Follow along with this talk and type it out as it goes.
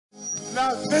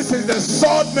Now, this is the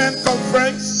Swordmen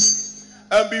Conference,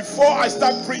 and before I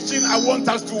start preaching, I want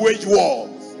us to wage war.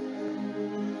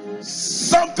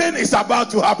 Something is about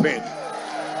to happen.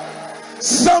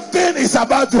 Something is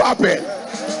about to happen.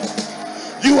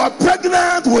 You are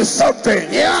pregnant with something.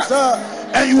 Yes,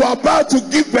 sir. And you are about to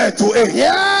give birth to it.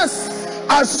 Yes.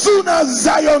 As soon as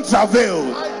Zion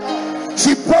travailed,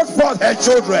 she brought forth her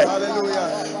children.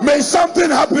 Hallelujah. May something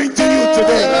happen to you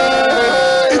today.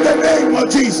 In the name of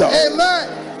Jesus. Amen.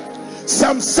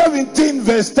 Psalm 17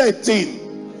 verse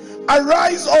 13.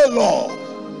 Arise, O Lord.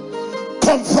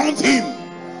 Confront him.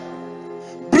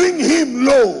 Bring him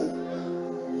low.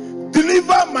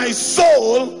 Deliver my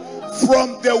soul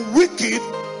from the wicked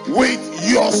with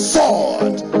your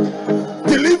sword.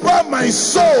 Deliver my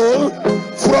soul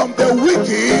from the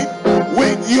wicked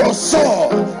with your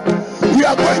sword. We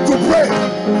are going to pray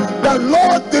that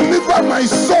Lord deliver my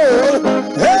soul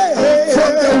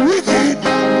from the wicked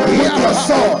with your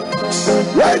sword.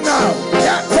 Right now,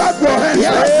 clap your hands.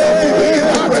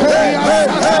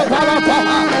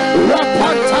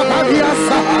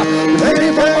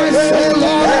 Deliver my soul,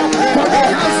 Lord, from the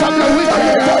hands of the wicked.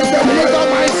 Deliver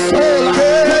my soul.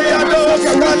 Deliver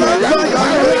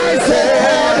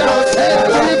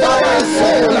my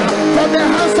soul from the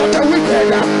hands of the wicked.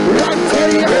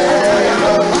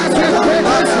 As we pray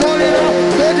this morning,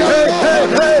 may the Lord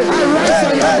arise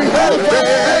on your behalf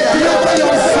and deliver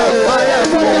your soul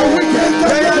from the wicked.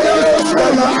 Deliver your soul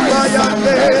from the wicked.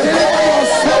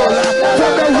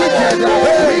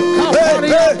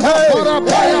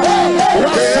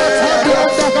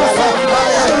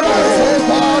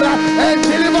 And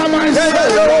deliver my soul.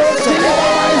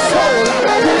 Deliver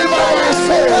my soul. Deliver my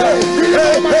soul.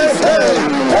 Deliver my soul.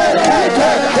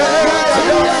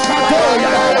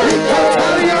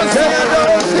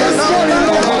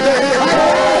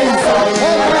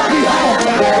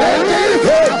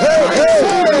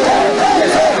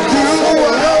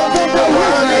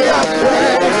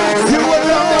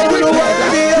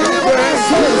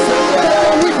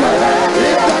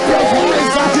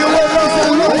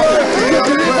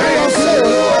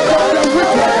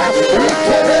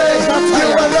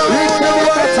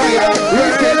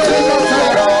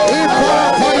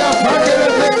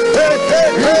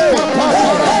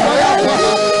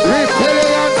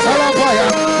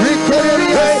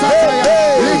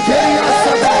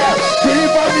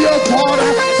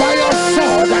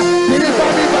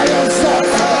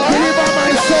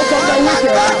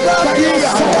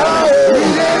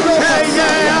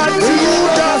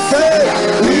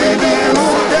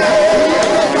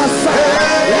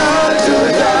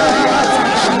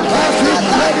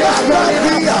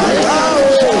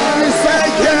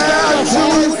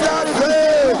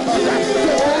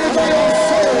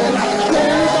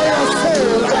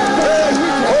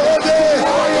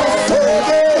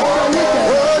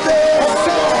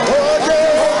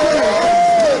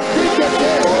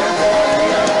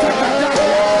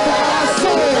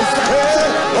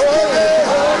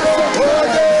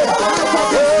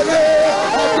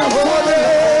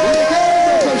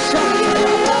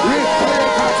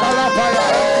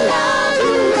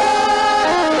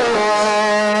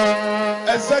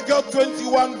 Ezekiel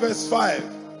 21 verse 5.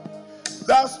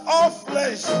 Thus all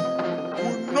flesh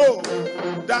will know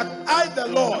that I, the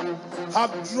Lord,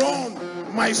 have drawn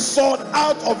my sword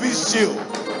out of his shield.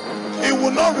 It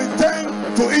will not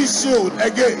return to his shield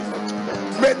again.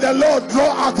 May the Lord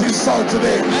draw out his sword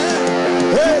today.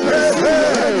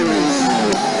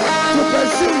 To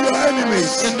pursue your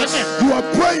enemies. You are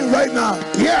praying right now.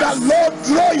 That Lord,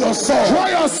 draw your sword. Draw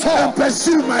your sword. And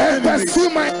pursue my enemies. Pursue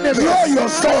my enemies. Draw your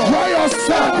sword. Draw your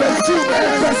sword. And pursue my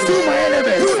enemies. Pursue my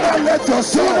enemies. Do not let your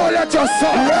sword. Do not let your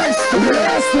sword rise today.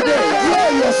 Rise today. Draw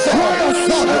your sword. Draw your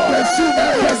sword. And pursue my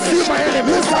enemies. Pursue my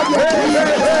enemies. Lift up your pursue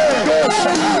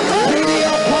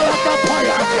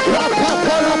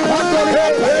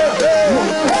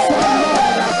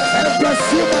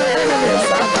my enemies.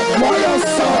 Draw your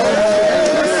sword.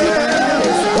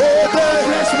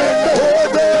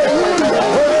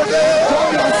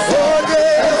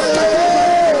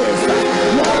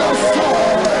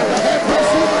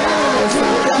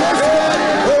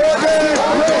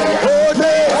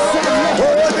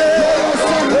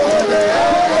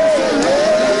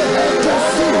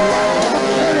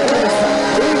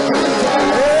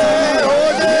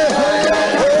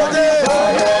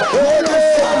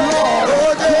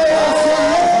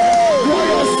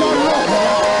 Your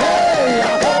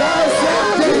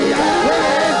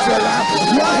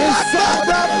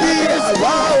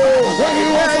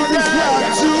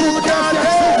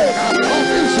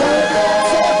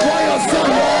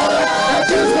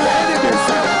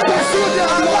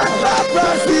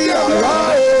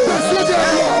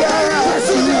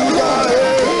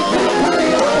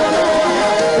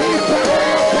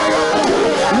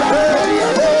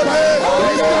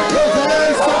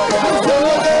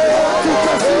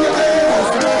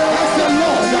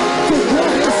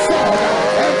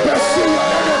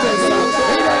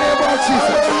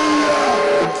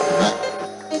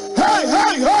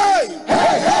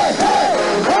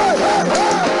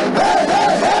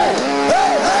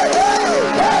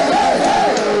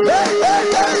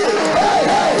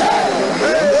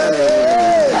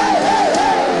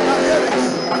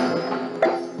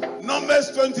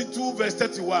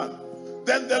Balaam.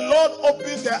 Then the Lord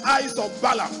opened the eyes of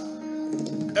Balaam,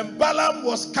 and Balaam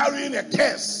was carrying a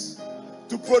curse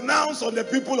to pronounce on the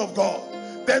people of God.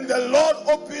 Then the Lord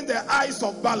opened the eyes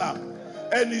of Balaam,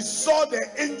 and he saw the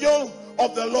angel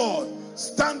of the Lord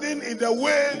standing in the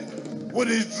way with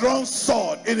his drawn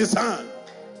sword in his hand,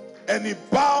 and he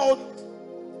bowed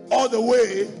all the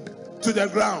way to the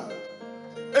ground.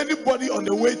 Anybody on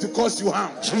the way to cause you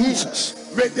harm,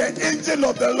 Jesus, may the angel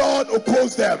of the Lord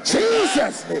oppose them.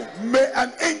 Jesus, May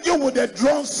an angel with a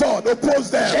drawn sword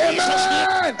oppose them.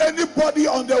 amen. Anybody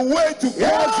on the way to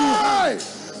cause you harm,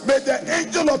 may the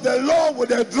angel of the Lord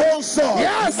with a drawn sword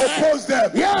oppose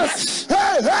them. Yes.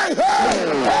 Hey, hey, hey, hey,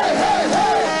 hey, hey,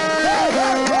 hey, hey,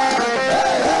 hey,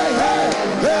 hey,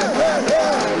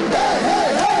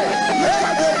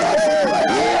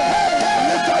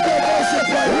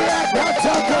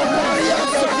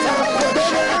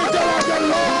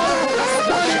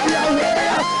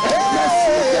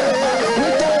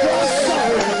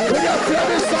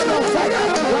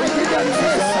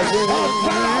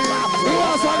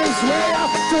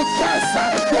 to cast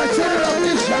the children of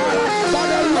Israel, but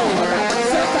the Lord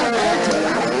sent an angel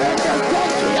and the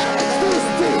donkey to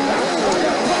steal for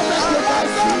the promise to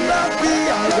us. Be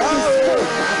around.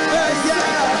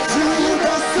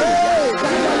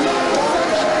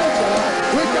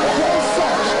 With the whole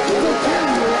sword to kill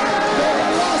you. The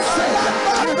Lord said,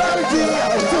 I'm going to kill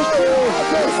you.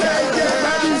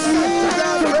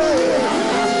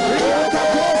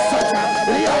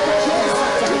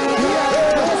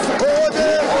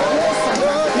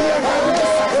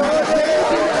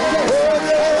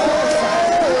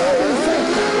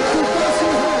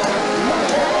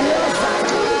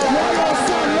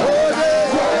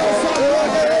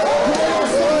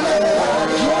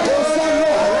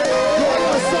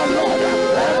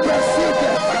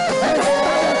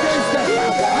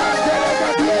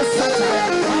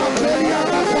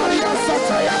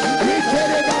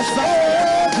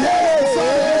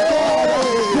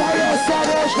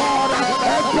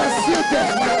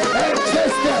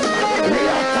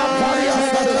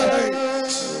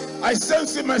 I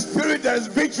sense in my spirit there is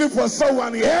victory for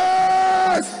someone here.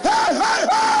 Yes! Hey, hey,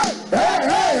 hey! Hey,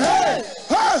 hey, hey!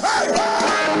 Hey, hey, hey!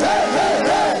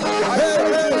 I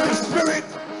sense in my spirit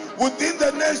within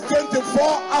the next 24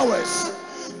 hours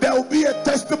there will be a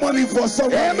testimony for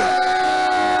someone.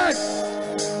 Amen!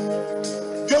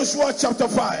 Joshua chapter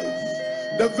 5,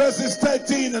 the verses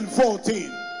 13 and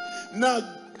 14. Now,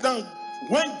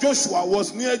 when Joshua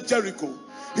was near Jericho,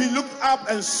 he looked up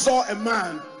and saw a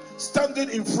man standing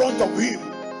in front of him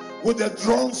with a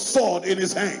drawn sword in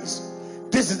his hands.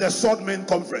 This is the swordmen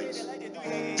conference.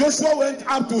 Joshua went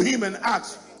up to him and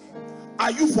asked,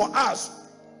 are you for us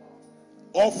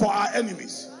or for our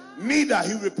enemies? Neither,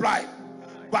 he replied,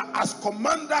 but as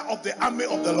commander of the army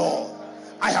of the Lord,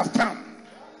 I have come.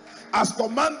 As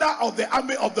commander of the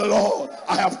army of the Lord,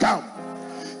 I have come.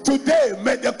 Today,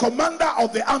 may the commander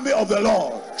of the army of the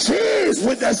Lord,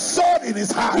 with a sword in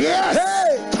his hand,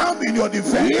 come in your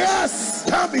defense. Yes.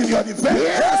 Come in your defense.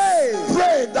 Yes.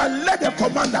 Pray that let the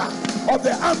commander of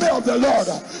the army of the Lord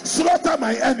slaughter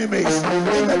my enemies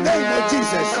in the name of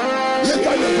Jesus. Lift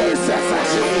up your voice.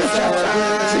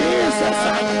 Jesus,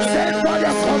 send for the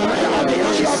commander of the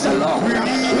army of the Lord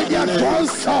with your drawn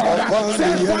sword.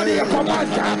 Send for the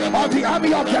commander of the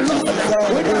army of the Lord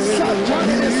with a sword drawn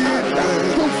in his hand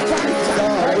to fight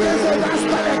against the last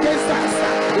man against us.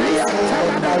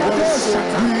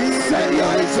 Send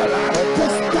your angel to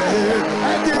stand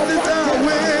and to fight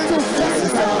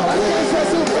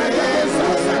against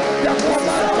us. The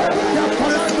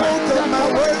commander, my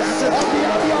words of the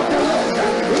army of the Lord.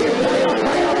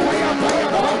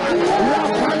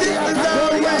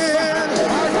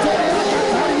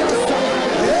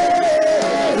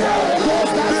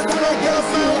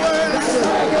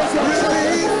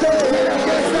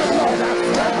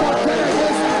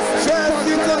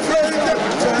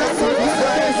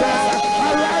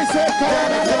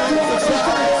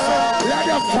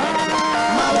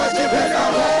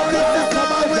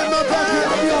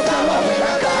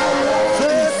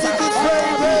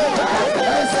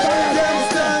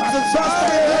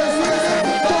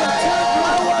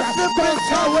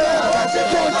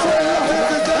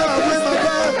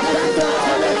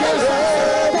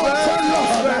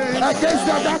 Against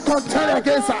them that contend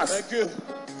against us. Thank you.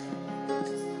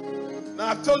 Now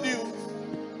I've told you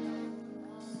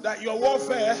that your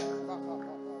warfare,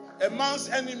 a man's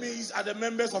enemies are the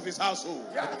members of his household.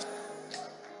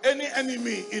 Any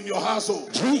enemy in your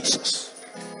household, Jesus,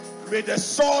 may the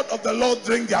sword of the Lord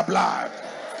drink their blood.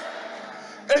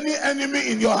 Any enemy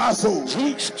in your household,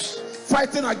 Jesus,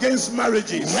 fighting against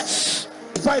marriages,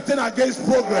 fighting against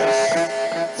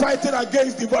progress, fighting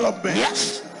against development.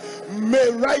 Yes.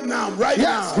 May right now, Right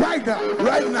now.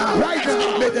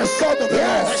 may the sword of the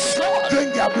Lord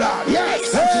drink their blood.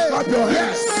 Yes. As you clap your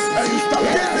hands and you start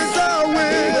This is our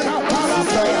way.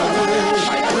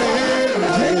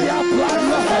 Drink their blood,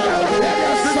 Lord. Let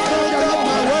the sword of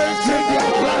the Lord drink their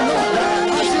blood,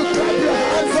 Lord. As you clap your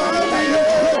hands and you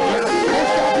pray,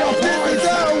 lift up your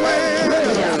voice.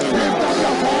 Lift up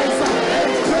your voice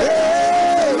and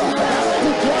pray. Lord, to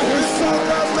draw his sword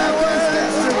of my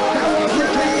words. That was the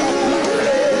king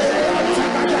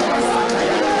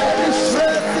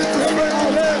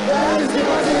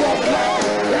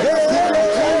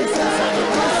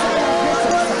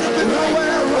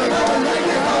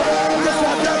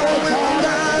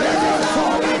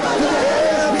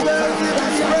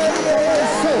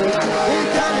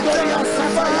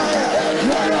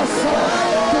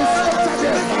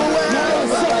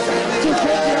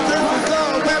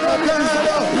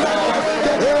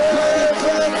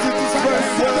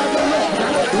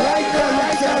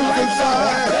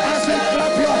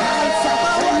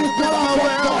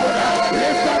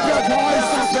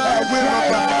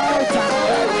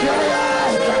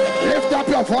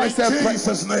of voice in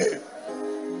Jesus' name.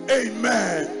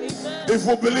 Amen. If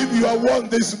you believe you are one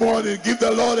this morning, give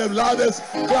the Lord the loudest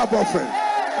clap offering.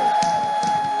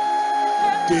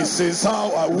 This is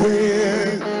how I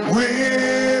win.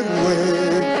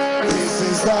 This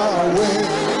is how I win.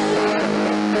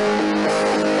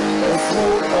 The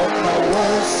smoke of my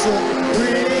worship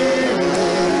release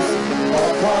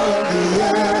upon the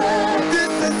air.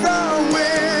 This is how I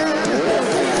win.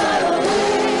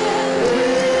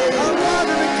 I'm not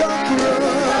the conqueror.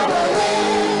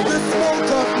 The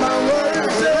smoke of my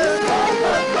worship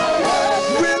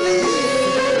release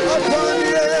upon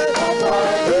the air.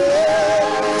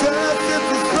 Just in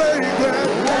the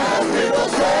fragrance.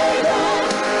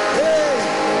 Hey,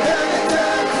 every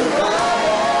time to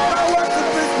ride. My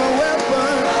worship is my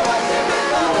weapon.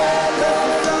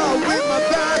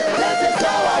 This is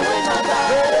how I win my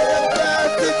battle.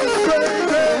 Just in the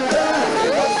fragrance.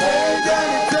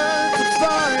 Any time to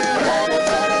fire.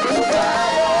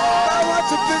 My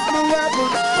worship is my weapon.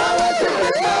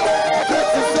 This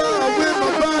is how I win my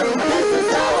battle.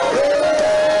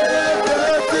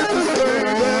 Just in the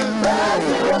fragrance.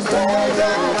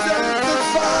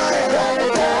 Any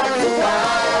time to fire.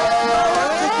 My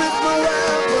worship is my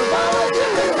weapon.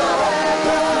 This is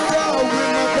how I win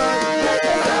my battle.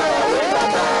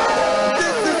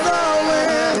 This is how I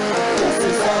win. This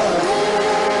is how I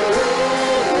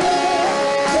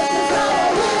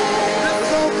win. The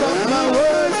smoke of my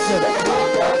worship.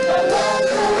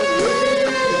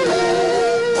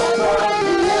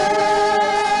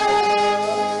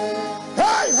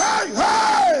 Hey, hey,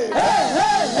 hey! Hey,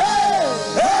 hey, hey!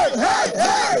 Hey, hey,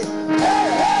 hey!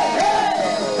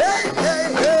 Hey, hey,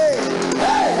 hey!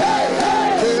 Hey, hey,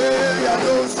 hey!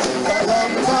 Keyados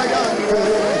kalambayande.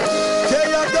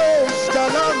 Keyados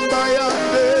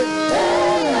kalambayande.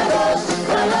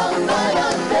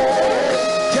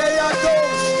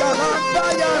 Keyados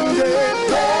kalambayande.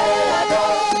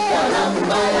 Keyados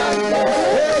kalambayande.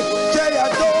 Hey,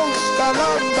 keyados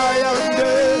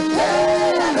kalambayande.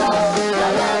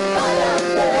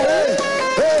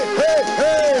 Hey, hey,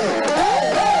 hey!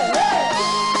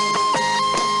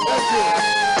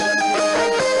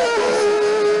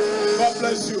 God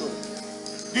bless you.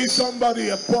 Give somebody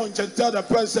a punch and tell the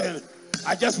person,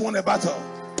 I just won a battle.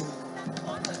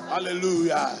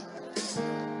 Hallelujah.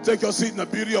 Take your seat in the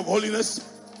beauty of holiness.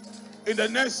 In the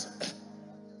next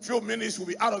few minutes, we'll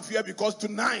be out of here because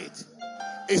tonight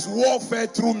is warfare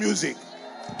through music.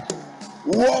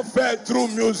 Warfare through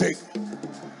music.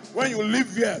 When you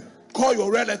leave here, call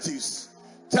your relatives.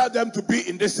 Tell them to be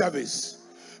in this service.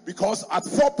 Because at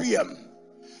 4 p.m.,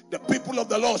 the people of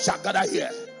the Lord shall gather here.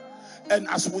 And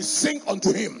as we sing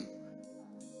unto him,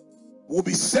 we'll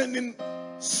be sending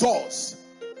swords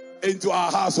into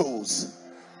our households.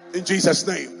 In Jesus'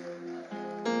 name.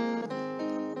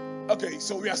 Okay,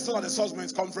 so we are still at the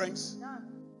Swordsmen's Conference.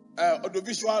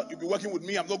 Audiovisual, you'll be working with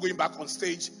me. I'm not going back on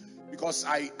stage because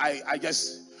I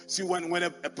just see when a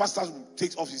pastor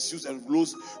takes off his shoes and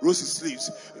rolls his sleeves,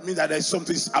 it means that there's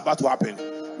something about to happen.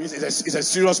 It means it's a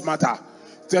serious matter.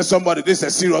 Tell somebody this is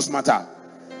a serious matter.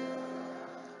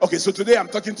 Okay, so today I'm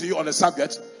talking to you on the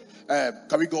subject.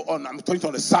 Can we go on? I'm talking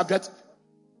on the subject.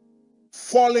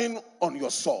 Falling on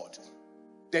your sword.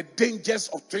 The dangers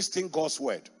of twisting God's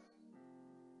word.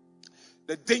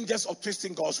 The dangers of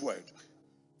twisting God's word.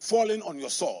 Falling on your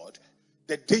sword.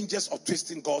 The dangers of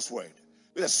twisting God's word.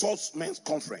 With a Swordsmen's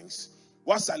Conference.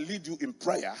 Once I lead you in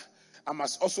prayer, I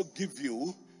must also give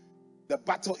you the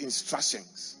battle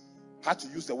instructions. How to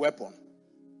use the weapon.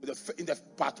 In the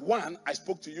part 1, I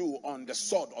spoke to you on the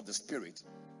sword of the Spirit.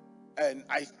 And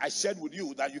I shared with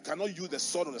you that you cannot use the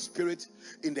sword of the Spirit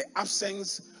in the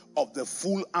absence of the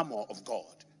full armor of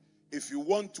God. If you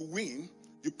want to win,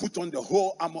 you put on the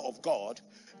whole armor of God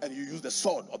and you use the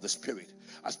sword of the Spirit.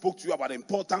 I spoke to you about the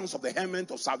importance of the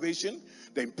helmet of salvation,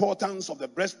 the importance of the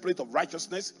breastplate of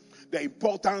righteousness, the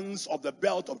importance of the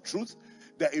belt of truth,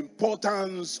 the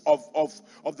importance of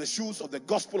the shoes of the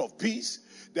gospel of peace,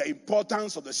 the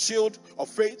importance of the shield of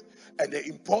faith, and the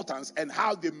importance and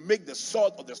how they make the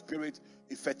sword of the Spirit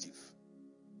effective.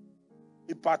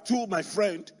 In part 2, my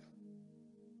friend,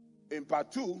 in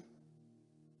part 2,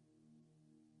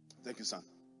 thank you, son.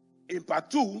 In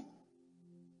part 2,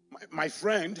 my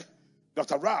friend,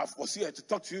 Dr. Ralph, was here to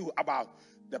talk to you about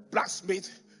the blacksmith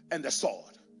and the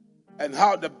sword, and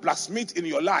how the blacksmith in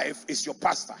your life is your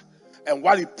pastor. And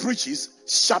while he preaches,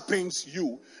 sharpens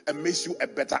you and makes you a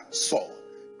better sword.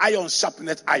 Iron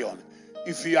sharpeneth iron.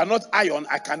 If you are not iron,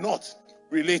 I cannot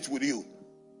relate with you.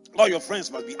 All your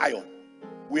friends must be iron.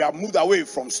 We have moved away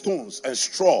from stones and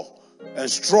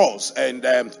straws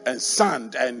and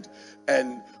sand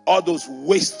and all those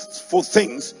wasteful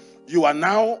things. You are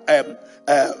now an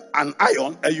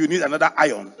iron, and you need another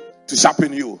iron to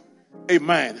sharpen you.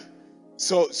 Amen.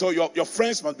 So your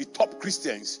friends must be top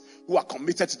Christians who are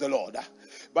committed to the Lord.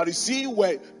 But you see,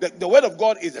 where the word of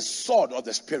God is the sword of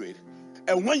the Spirit.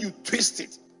 And when you twist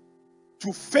it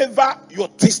to favor your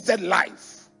twisted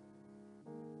life,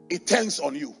 it turns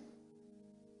on you.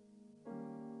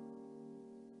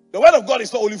 The word of God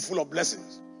is not only full of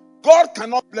blessings. God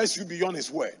cannot bless you beyond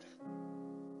his word.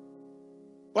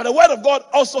 But the word of God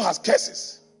also has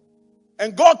curses.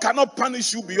 And God cannot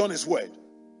punish you beyond his word.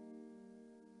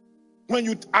 When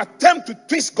you attempt to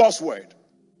twist God's word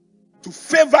to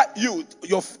favor you,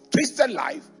 your twisted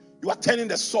life, you are turning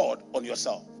the sword on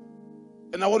yourself.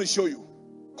 And I want to show you.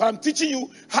 Because I'm teaching you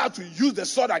how to use the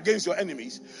sword against your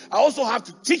enemies. I also have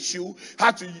to teach you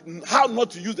how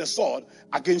not to use the sword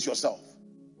against yourself.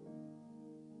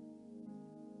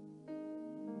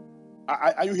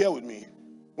 Are you here with me?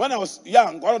 When I was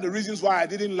young, one of the reasons why I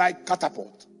didn't like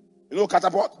catapult. You know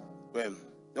catapult? Well,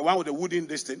 the one with the wooden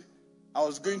this thing. I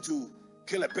was going to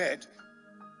kill a bird.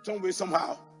 Some way,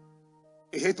 somehow,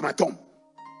 it hit my thumb.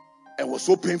 It was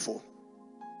so painful.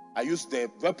 I used the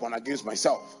weapon against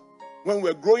myself. When we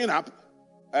were growing up,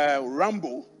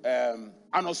 Rambo,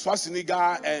 Arnold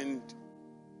Schwarzenegger, and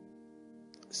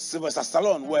Sylvester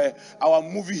Stallone were our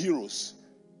movie heroes.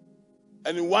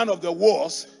 And in one of the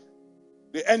wars,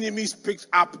 the enemies picked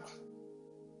up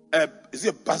is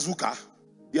it a bazooka?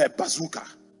 Yeah, a bazooka.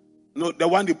 No, the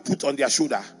one they put on their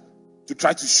shoulder to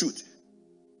try to shoot.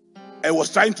 And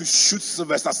was trying to shoot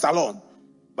Sylvester Stallone,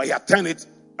 but he had turned it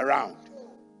around.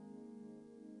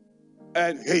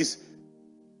 And his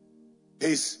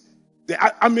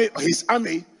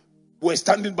army were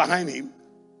standing behind him,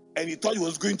 and he thought he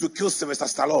was going to kill Sylvester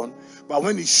Stallone, but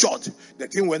when he shot, the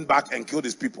thing went back and killed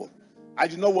his people. I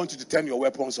do not want you to turn your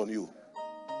weapons on you.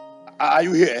 Are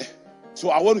you here? So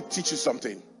I want to teach you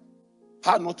something.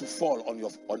 How not to fall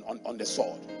on the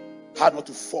sword. How not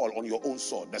to fall on your own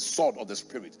sword, the sword of the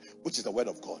Spirit, which is the word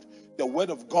of God. The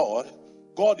word of God,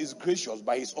 God is gracious,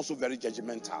 but he's also very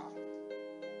judgmental.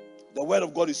 The word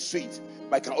of God is sweet,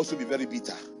 but it can also be very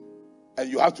bitter.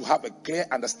 And you have to have a clear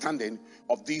understanding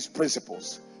of these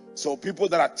principles. So people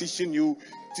that are teaching you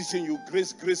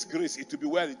grace, it will be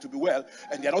well,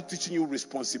 and they are not teaching you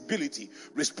responsibility,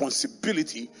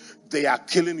 they are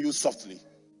killing you softly.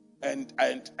 And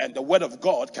the word of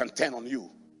God can turn on you.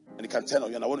 And it can turn on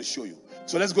you, and I want to show you.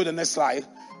 So let's go to the next slide.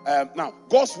 Now,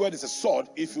 God's word is a sword.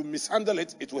 If you mishandle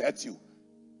it, it will hurt you.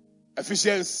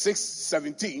 Ephesians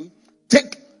 6:17.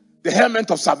 Take the helmet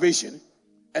of salvation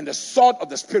and the sword of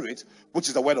the Spirit, which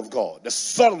is the word of God. The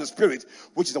sword of the Spirit,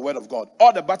 which is the word of God.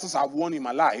 All the battles I've won in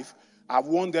my life, I've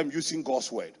won them using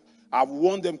God's word. I've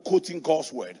won them quoting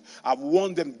God's word. I've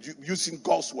won them using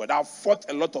God's word. I've fought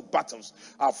a lot of battles.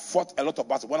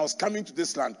 When I was coming to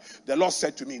this land, the Lord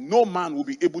said to me, no man will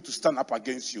be able to stand up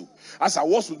against you. As I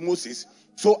was with Moses,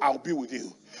 so I'll be with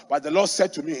you. But the Lord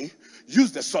said to me,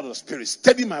 use the sword of the Spirit.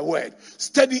 Study my word.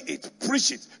 Study it.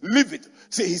 Preach it. Live it.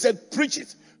 See, he said, preach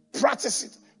it. Practice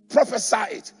it.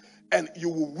 Prophesy it. And you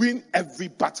will win every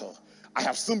battle. I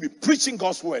have still been preaching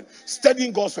God's word,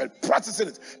 studying God's word, practicing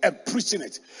it, and preaching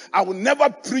it. I will never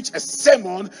preach a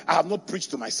sermon I have not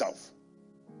preached to myself.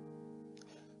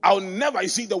 I will never, you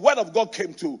see, the word of God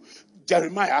came to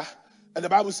Jeremiah, and the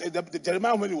Bible said that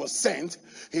Jeremiah, when he was sent,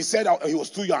 he said he was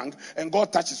too young, and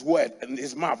God touched his word in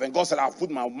his mouth, and God said, I'll put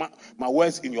my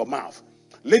words in your mouth.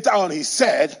 Later on, he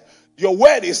said, your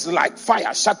word is like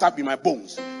fire shut up in my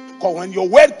bones. Because when your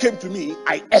word came to me,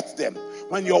 I ate them.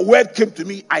 When your word came to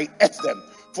me, I ate them.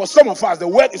 For some of us, the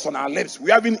word is on our lips. We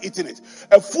haven't eaten it.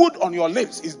 A food on your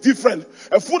lips is different.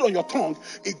 A food on your tongue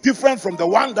is different from the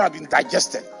one that has been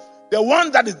digested. The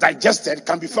one that is digested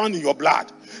can be found in your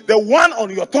blood. The one on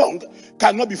your tongue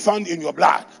cannot be found in your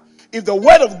blood. If the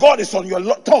word of God is on your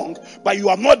tongue, but you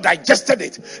have not digested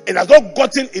it, it has not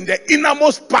gotten in the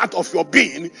innermost part of your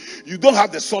being, you don't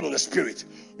have the sword of the Spirit.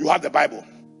 You have the Bible.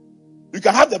 You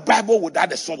can have the Bible without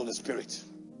the sword of the Spirit.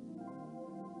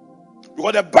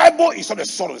 Because the Bible is not the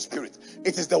sword of the Spirit.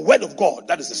 It is the word of God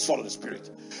that is the sword of the Spirit.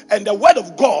 And the word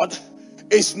of God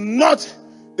is not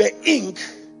the ink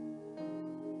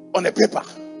on the paper.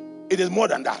 It is more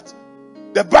than that.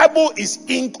 The Bible is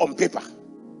ink on paper.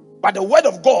 But the word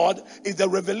of God is the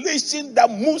revelation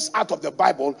that moves out of the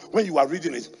Bible when you are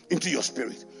reading it into your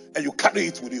spirit. And you carry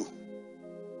it with you.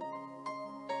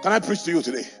 Can I preach to you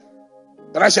today?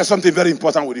 Can I share something very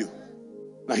important with you?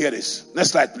 Now hear this.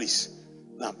 Next slide, please.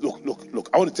 Now look.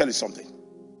 I want to tell you something.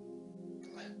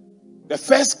 The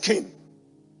first king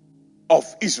of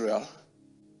Israel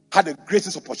had the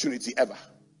greatest opportunity ever.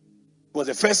 He was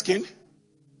the first king,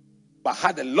 but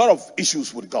had a lot of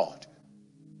issues with God.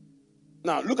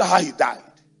 Now look at how he died.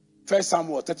 1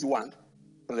 Samuel 31,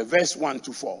 from the verse 1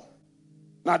 to 4.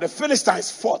 Now the Philistines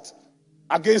fought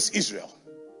against Israel.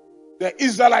 The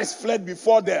Israelites fled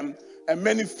before them, and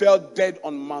many fell dead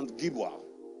on Mount Gilboa.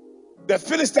 The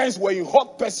Philistines were in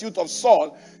hot pursuit of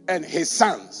Saul and his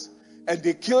sons, and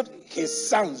they killed his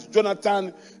sons,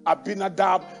 Jonathan,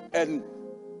 Abinadab, and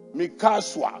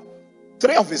Mikashua.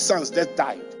 3 of his sons that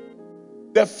died.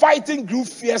 The fighting grew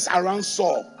fierce around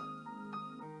Saul,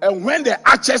 and when the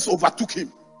archers overtook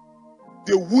him,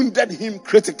 they wounded him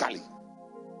critically.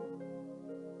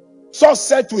 Saul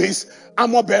said to his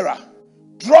armor bearer,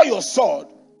 "Draw your sword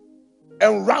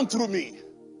and run through me,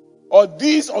 or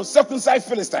these uncircumcised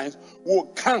Philistines will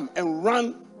come and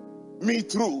run me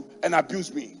through and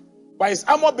abuse me." But his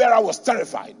armor bearer was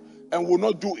terrified and would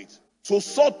not do it. So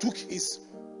Saul took his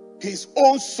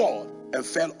own sword and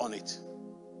fell on it.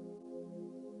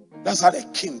 That's how the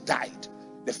king died.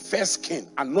 The first king,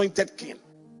 anointed king.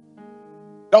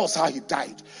 That was how he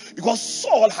died. Because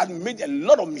Saul had made a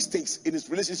lot of mistakes in his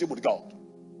relationship with God.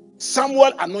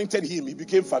 Samuel anointed him. He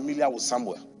became familiar with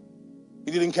Samuel.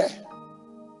 He didn't care.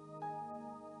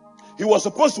 He was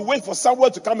supposed to wait for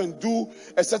Samuel to come and do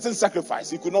a certain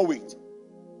sacrifice. He could not wait.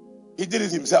 He did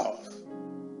it himself.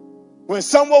 When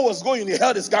Samuel was going, he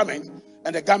held his garment,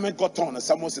 and the garment got torn. And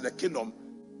Samuel said, "The kingdom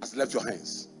has left your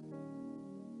hands."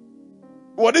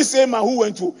 Well, this same man who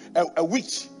went to a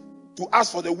witch to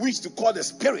ask for the witch to call the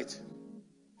spirit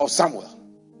of Samuel.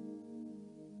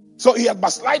 So he had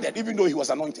backslided, even though he was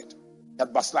anointed. He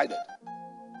had backslided.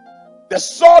 The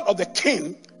sword of the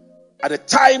king at the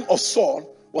time of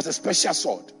Saul was a special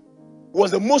sword. It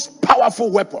was the most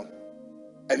powerful weapon.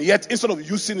 And yet, instead of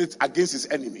using it against his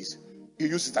enemies, he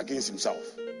used it against himself.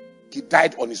 He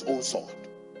died on his own sword.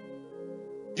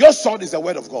 Your sword is the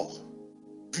word of God.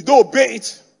 If you don't obey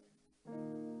it,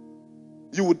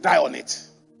 you will die on it.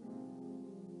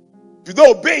 If you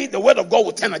don't obey it, the word of God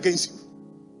will turn against you.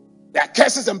 There are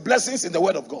curses and blessings in the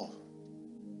word of God.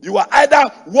 You are either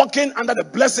walking under the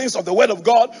blessings of the word of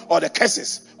God or the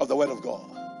curses of the word of God.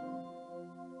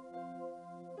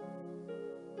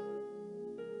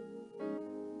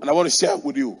 And I want to share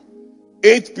with you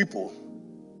 8 people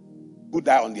who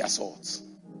die on their swords.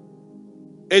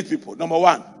 8 people. Number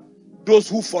 1, those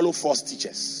who follow false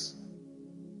teachers.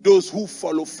 Those who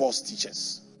follow false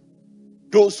teachers.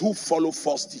 Those who follow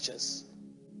false teachers.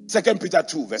 2 Peter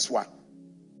 2 verse 1.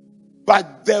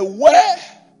 But there were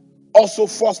also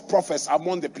false prophets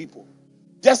among the people,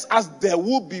 just as there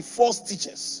will be false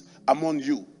teachers among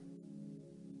you.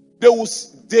 They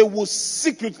will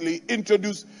secretly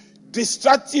introduce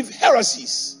destructive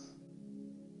heresies.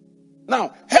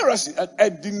 Now, heresy,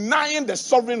 denying the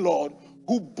sovereign Lord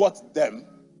who bought them,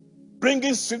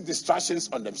 bringing swift distractions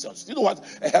on themselves. You know what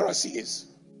a heresy is?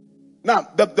 Now,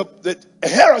 the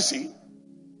heresy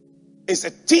is a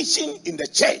teaching in the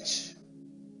church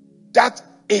that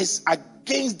is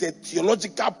against the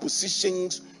theological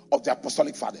positions of the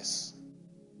apostolic fathers.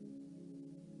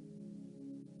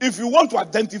 If you want to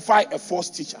identify a false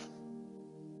teacher,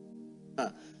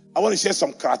 I want to share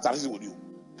some characteristics with you.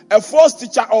 A false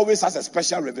teacher always has a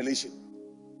special revelation.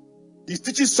 He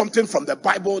teaches something from the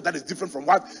Bible that is different from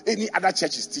what any other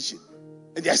church is teaching.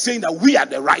 And they are saying that we are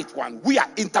the right one. We are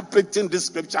interpreting this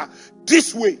scripture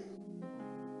this way.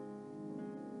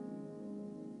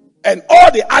 And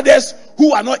all the others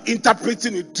who are not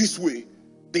interpreting it this way,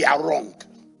 they are wrong.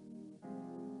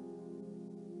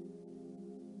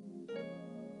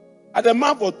 At the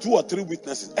mouth of 2 or 3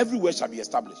 witnesses, every word shall be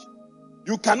established.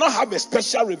 You cannot have a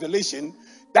special revelation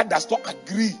that does not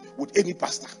agree with any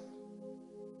pastor.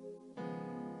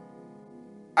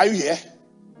 Are you here?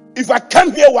 If I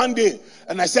came here one day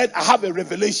and I said I have a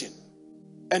revelation,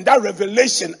 and that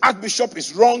revelation, Archbishop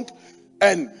is wrong,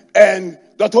 and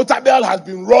Dr. Otabel has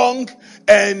been wrong,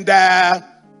 and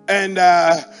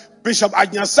Bishop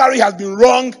Agnasari has been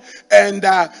wrong, and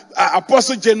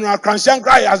Apostle General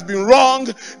Kranshankrai has been wrong,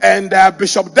 and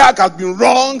Bishop Dark has been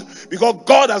wrong, because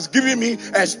God has given me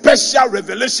a special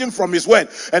revelation from His word,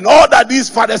 and all that these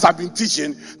fathers have been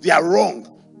teaching, they are wrong.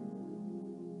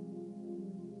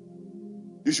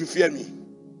 You should fear me.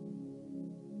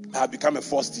 I have become a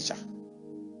false teacher.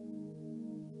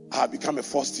 I have become a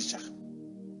false teacher.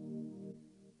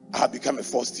 I have become a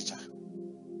false teacher.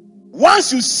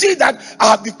 Once you see that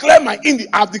I have declared my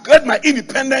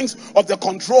independence of the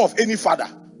control of any father,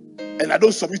 and I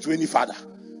don't submit to any father,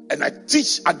 and I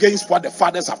teach against what the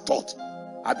fathers have taught,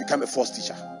 I become a false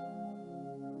teacher.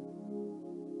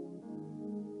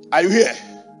 Are you here?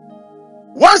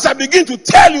 Once I begin to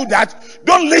tell you that,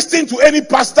 don't listen to any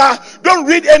pastor, don't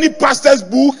read any pastor's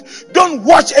book, don't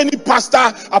watch any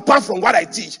pastor apart from what I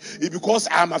teach, it's because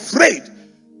I am afraid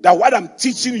that what I'm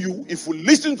teaching you, if you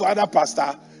listen to other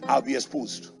pastor, I'll be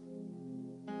exposed.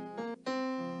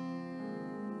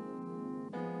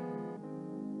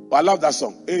 But I love that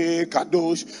song. Hey,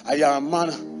 Kadosh, I am man.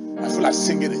 I feel like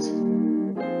singing it.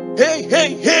 Hey,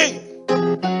 hey, hey.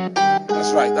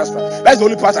 That's right, that's right. That's the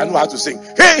only part I know how to sing.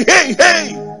 Hey, hey,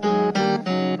 hey.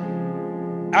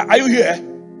 Are you here?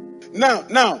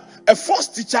 Now, a false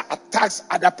teacher attacks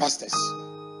other pastors.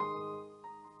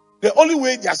 The only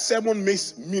way their sermon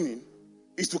makes meaning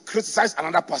is to criticize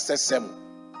another pastor's sermon.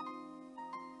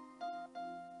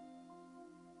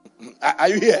 Are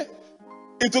you here?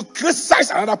 It's to criticize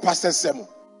another pastor's sermon.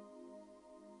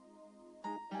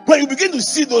 When you begin to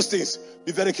see those things,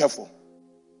 be very careful.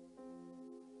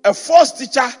 A false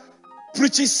teacher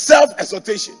preaches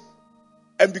self-exaltation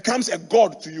and becomes a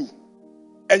god to you.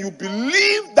 And you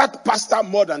believe that pastor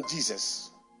more than Jesus.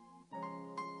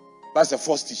 That's a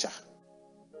false teacher.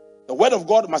 The word of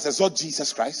God must exalt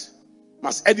Jesus Christ,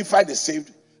 must edify the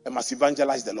saved, and must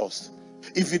evangelize the lost.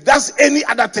 If he does any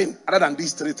other thing other than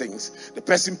these 3 things, the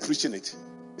person preaching it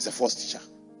is a false teacher.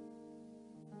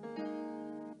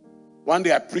 One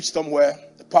day I preached somewhere,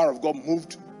 the power of God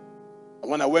moved.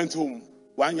 And when I went home,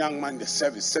 one young man in the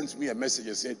service sent me a message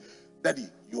and said, "Daddy,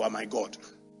 you are my God."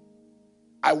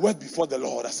 I wept before the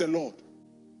Lord. I said, "Lord,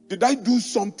 did I do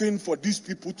something for these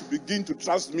people to begin to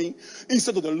trust me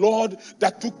instead of the Lord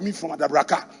that took me from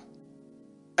Adabraka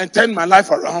and turned my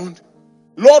life around?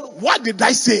 Lord, what did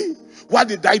I say? What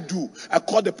did I do?" I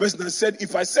called the person and said,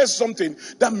 "If I said something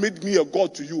that made me a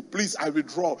god to you, please, I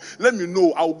withdraw. Let me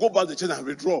know. I will go back to the church and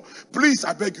withdraw. Please,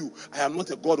 I beg you. I am not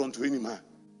a god unto any man."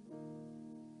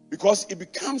 Because it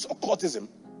becomes occultism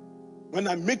when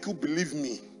I make you believe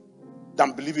me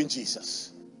than believing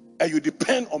Jesus. And you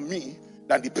depend on me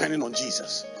than depending on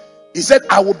Jesus. He said,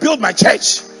 "I will build my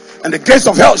church and the gates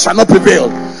of hell shall not prevail."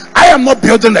 I am not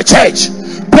building the church.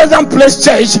 Pleasant Place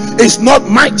Church is not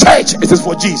my church. It is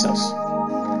for Jesus.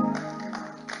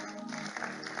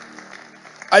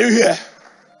 Are you here?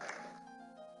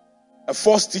 A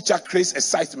false teacher creates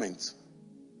excitement.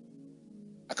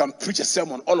 I can preach a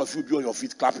sermon, all of you be on your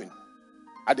feet clapping.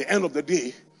 At the end of the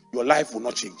day, your life will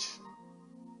not change.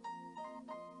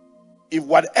 If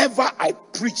whatever I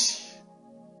preach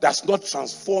does not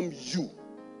transform you,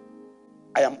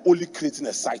 I am only creating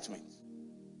excitement.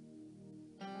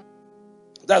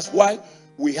 That's why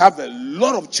we have a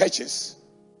lot of churches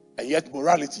and yet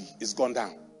morality is gone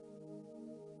down.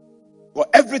 But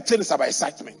everything is about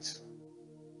excitement.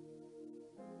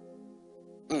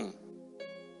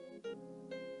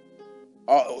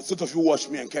 Some of you watched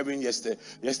me and Kevin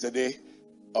yesterday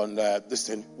on this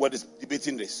thing. We're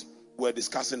debating this. We're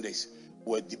discussing this.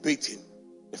 We're debating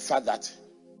the fact that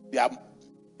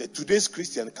today's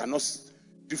Christian cannot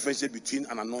differentiate between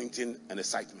an anointing and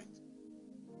excitement.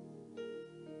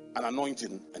 An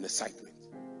anointing and excitement.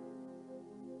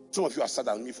 Some of you have sat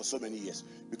with me for so many years.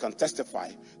 You can testify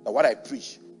that what I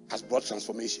preach has brought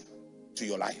transformation to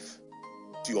your life,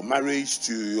 to your marriage,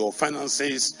 to your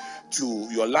finances, to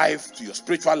your life, to your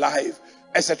spiritual life,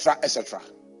 etc., etc.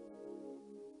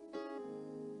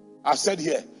 I've said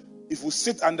here, if you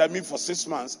sit under me for 6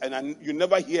 months and you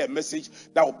never hear a message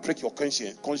that will break your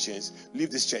conscience,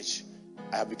 leave this church.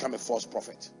 I have become a false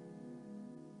prophet.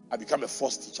 I become a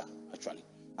false teacher, actually.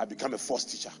 I become a false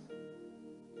teacher.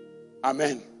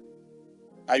 Amen.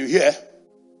 Are you here?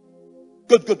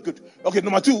 Good. Okay,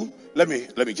 number 2, let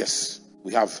me just,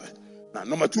 we have, now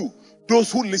number 2,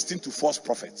 those who listen to false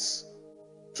prophets.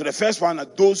 So the first one are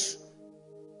those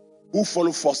who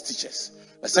follow false teachers.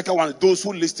 The second one is those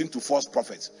who listen to false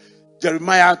prophets.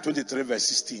 Jeremiah 23 verse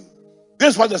 16.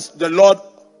 This is what the Lord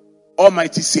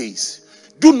Almighty says.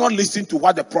 Do not listen to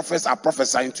what the prophets are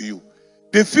prophesying to you.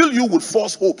 They fill you with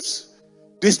false hopes.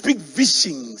 They speak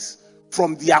visions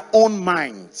from their own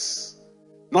minds,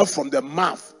 not from the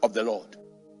mouth of the Lord.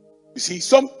 You see,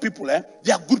 some people,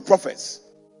 they are good prophets.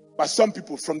 But some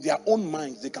people, from their own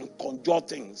minds, they can conjure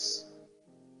things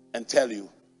and tell you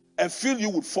and fill you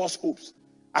with false hopes.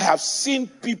 I have seen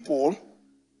people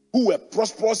who were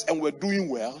prosperous and were doing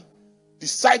well,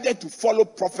 decided to follow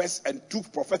prophets and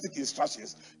took prophetic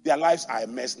instructions. Their lives are a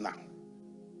mess now.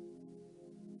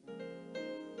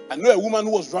 I know a woman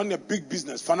who was running a big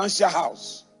business, financial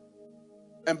house,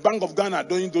 and Bank of Ghana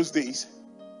during those days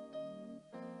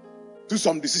took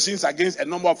some decisions against a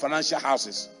number of financial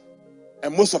houses.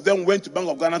 And most of them went to Bank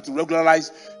of Ghana to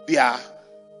regularize their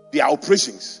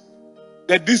operations.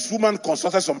 Then this woman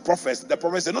consulted some prophets. The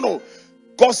prophet said, no,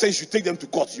 God says you should take them to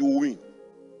court, you will win.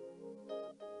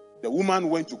 The woman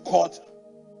went to court.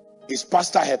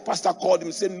 Her pastor called him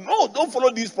and said, no, don't follow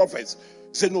these prophets.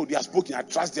 He said, no, they are spoken, I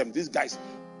trust them, these guys.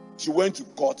 She went to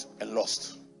court and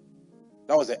lost.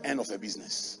 That was the end of her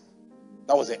business.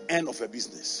 That was the end of her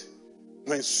business.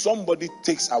 When somebody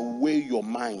takes away your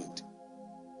mind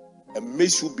and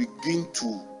makes you begin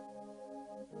to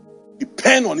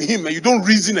depend on him and you don't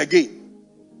reason again,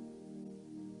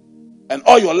 and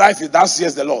all your life is that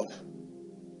says the Lord.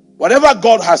 Whatever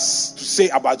God has to say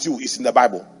about you is in the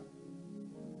Bible.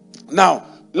 Now,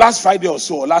 last Friday or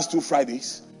so, or last 2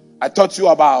 Fridays, I taught you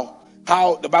about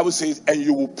how the Bible says, and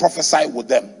you will prophesy with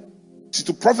them. See,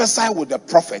 to prophesy with the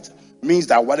prophet means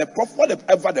that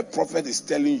whatever the prophet is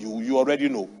telling you, you already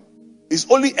know. It's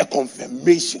only a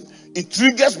confirmation. It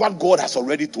triggers what God has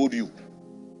already told you.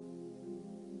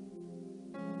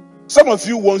 Some of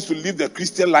you want to live the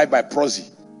Christian life by proxy.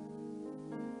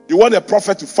 You want a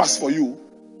prophet to fast for you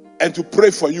and to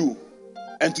pray for you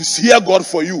and to hear God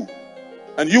for you.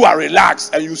 And you are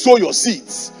relaxed and you sow your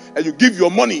seeds and you give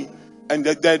your money, and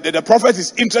the prophet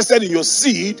is interested in your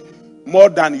seed more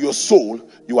than your soul.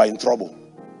 You are in trouble.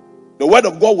 The word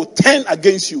of God will turn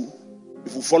against you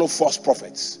if you follow false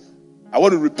prophets. I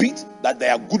want to repeat that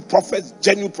there are good prophets,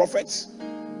 genuine prophets,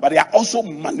 but there are also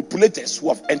manipulators who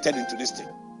have entered into this thing.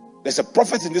 There's a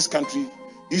prophet in this country.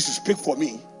 He used to speak for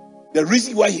me. The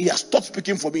reason why he has stopped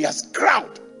speaking for me as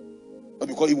crowd, but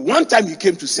because one time he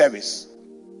came to service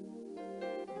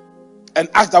and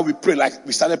asked that we pray, like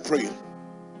we started praying.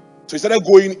 So he started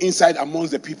going inside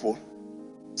amongst the people,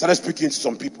 started speaking to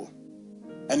some people,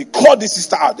 and he called this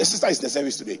sister out. The sister is in the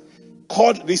service today.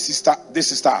 Called this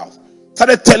sister out.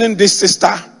 Started telling this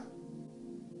sister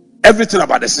everything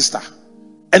about the sister,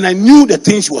 and I knew the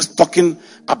things she was talking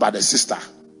about the sister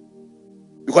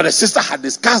because the sister had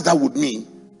discussed that with me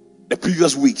the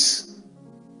previous weeks,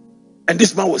 and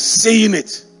this man was saying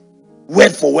it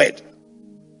word for word.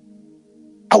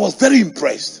 I was very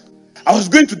impressed. I was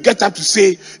going to get up to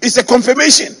say it's a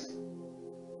confirmation,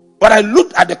 but I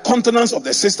looked at the countenance of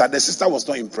the sister. The sister was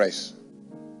not impressed.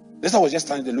 The sister was just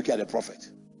standing there looking at the prophet.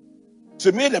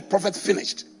 So when the prophet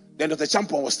finished, then Dr.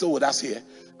 Champon was still with us here.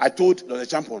 I told Dr.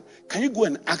 Champon, can you go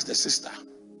and ask the sister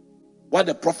what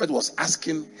the prophet was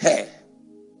asking her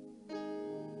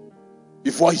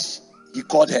before he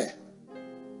called her?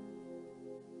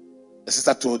 The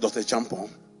sister told Dr. Champon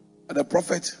that the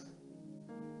prophet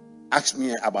asked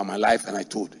me about my life, and I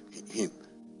told him.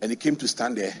 And he came to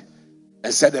stand there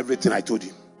and said everything I told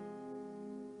him.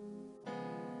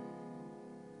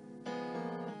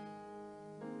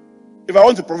 If I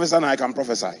want to prophesy now, I can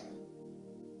prophesy.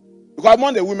 Because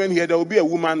among the women here, there will be a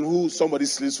woman who somebody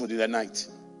sleeps with in the night.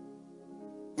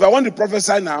 If I want to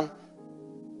prophesy now,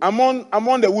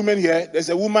 among the women here, there's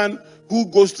a woman who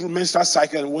goes through menstrual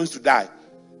cycle and wants to die.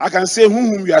 I can say,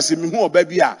 whom you are saying, who or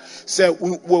baby are. Say,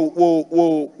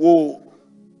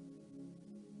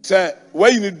 say,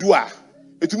 where you need do ah?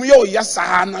 It me yo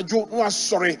yasa na jo no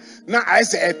sorry na I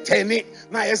say a tenny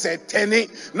na I say tenny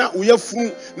na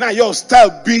uyefu na your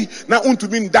style be na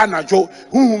untumi nda na jo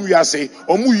whom you are say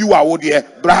omu you are wo de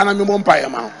brahana me mompa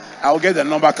ma. I will get the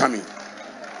number coming.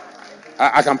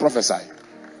 I can prophesy.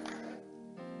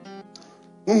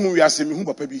 Whom you are saying me whom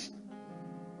papa bi.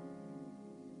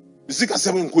 Bisika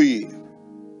 7 koyi.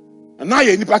 Na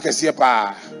ye nipa kese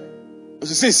pa.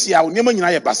 So say sia onema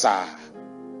nyina ye basa.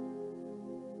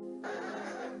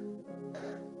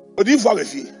 Odi for me.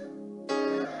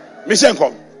 Mission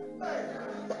come.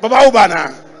 Papa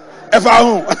Ubana.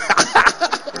 Efa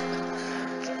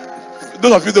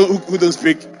those of you who don't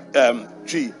speak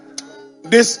tree.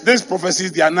 These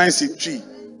prophecies, they are nice in tree.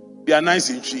 They are nice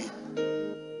in tree.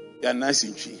 They are nice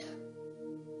in tree.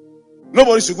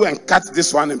 Nobody should go and cut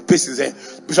this one and paste it. Say,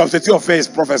 Bishop Setiofe is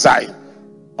prophesying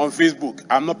on Facebook.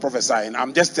 I'm not prophesying.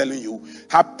 I'm just telling you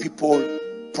how people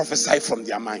prophesy from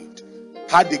their mind.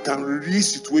 How they can read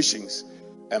situations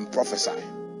and prophesy.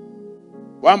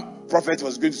 One prophet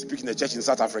was going to speak in the church in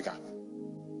South Africa.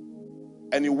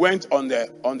 And he went on the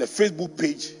Facebook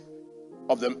page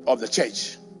of the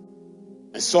church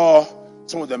and saw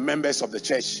some of the members of the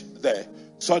church there.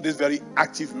 Saw this very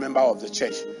active member of the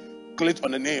church. Clicked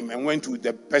on the name and went to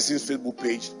the person's Facebook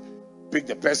page, picked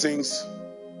the person's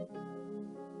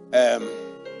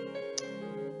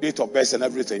date of birth and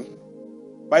everything.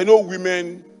 But I know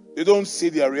women, they don't say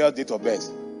their real date of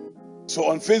birth. So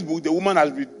on Facebook, the woman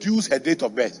has reduced her date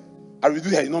of birth. Has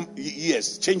reduced her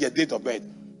years, changed her date of birth.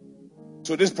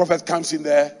 So this prophet comes in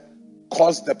there,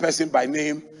 calls the person by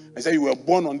name, and says, you were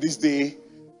born on this day,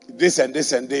 this and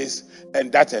this and this,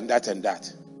 and that and that and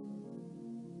that.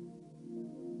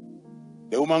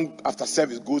 The woman, after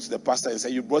service, goes to the pastor and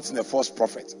says, you brought in the false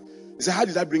prophet. He said, how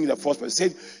did I bring in the false prophet? He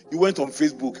said, you went on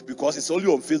Facebook because it's only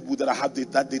on Facebook that I have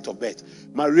that date of birth.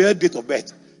 My real date of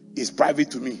birth is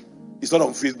private to me. It's not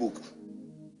on Facebook.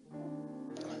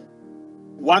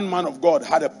 One man of God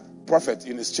had a prophet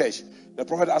in his church. The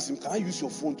prophet asked him, can I use your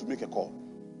phone to make a call?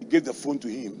 He gave the phone to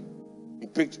him. He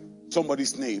picked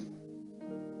somebody's name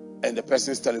and the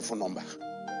person's telephone number.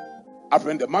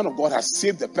 Apparently, the man of God has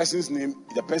saved the person's name,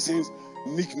 the person's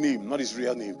nickname, not his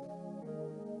real name.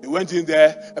 He went in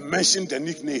there and mentioned the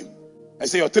nickname and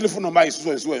said, your telephone number is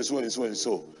so and so and so and so and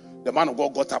so. The man of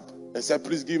God got up and said,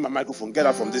 please give me my microphone, get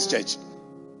out from this church.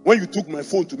 When you took my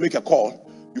phone to make a call,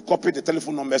 you copied the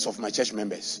telephone numbers of my church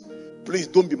members. Please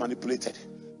don't be manipulated.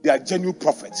 They are genuine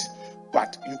prophets,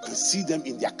 but you can see them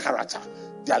in their character,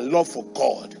 their love for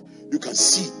God. You can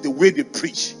see the way they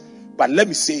preach. But let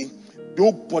me say,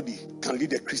 nobody can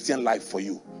lead a Christian life for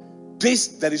you.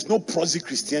 There is no prosy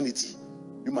Christianity.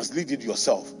 You must lead it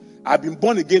yourself. I've been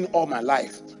born again all my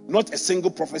life. Not a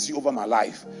single prophecy over my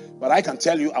life. But I can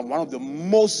tell you, I'm one of the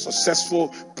most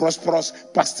successful, prosperous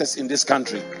pastors in this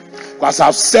country. Because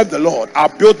I've served the Lord.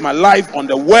 I've built my life on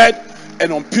the word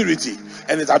and on purity.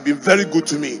 And it has been very good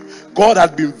to me. God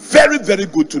has been very, very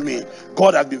good to me.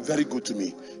 God has been very good to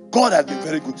me. God has been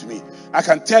very good to me. I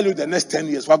can tell you the next 10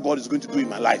 years what God is going to do in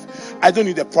my life. I don't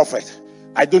need a prophet.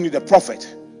 I don't need a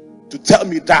prophet to tell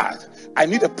me that. I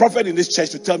need a prophet in this church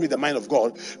to tell me the mind of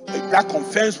God. That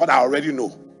confirms what I already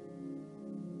know.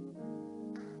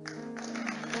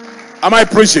 Am I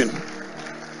preaching?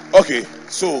 Okay,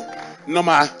 so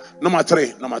number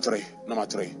three.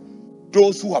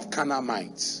 Those who have carnal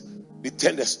minds, they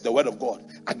turn the word of God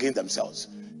against themselves.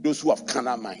 Those who have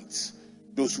carnal minds.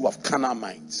 Those who have carnal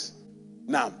minds.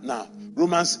 Now,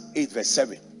 Romans 8 verse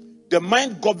 7. The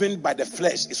mind governed by the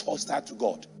flesh is hostile to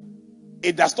God.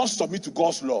 It does not submit to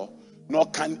God's law, nor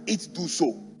can it do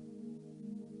so.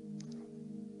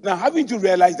 Now, having to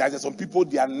realize that there's some people,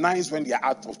 they are nice when they are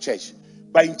out of church.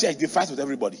 But in church, they fight with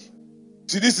everybody.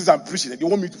 See, this is I'm preaching. They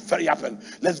want me to ferry up and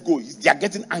let's go. They are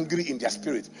getting angry in their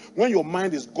spirit. When your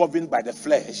mind is governed by the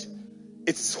flesh,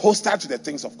 it's hostile to the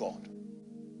things of God.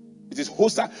 It is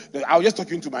hostile. I was just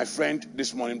talking to my friend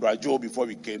this morning, Brother Joe, before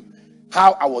we came,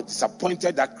 how I was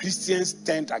disappointed that Christians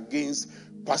turned against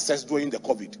pastors during the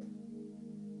COVID.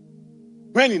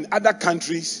 When in other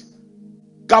countries,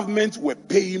 governments were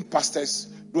paying pastors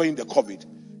during the COVID.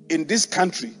 In this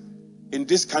country,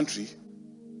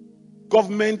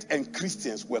 government and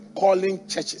Christians were calling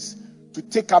churches to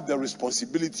take up the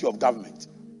responsibility of government.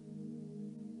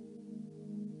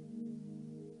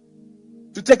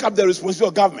 To take up the responsibility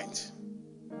of government.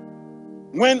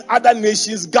 When other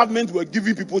nations, government were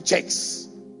giving people checks.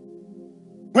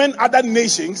 When other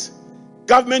nations,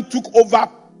 government took over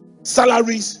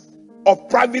salaries of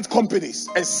private companies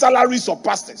and salaries of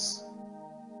pastors.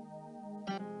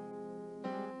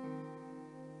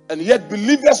 And yet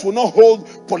believers will not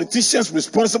hold politicians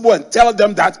responsible and tell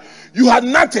them that you had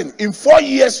nothing. In 4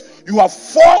 years, you have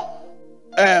 4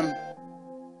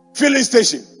 filling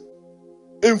stations.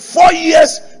 In 4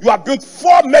 years, you have built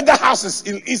 4 mega houses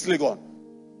in East Legon.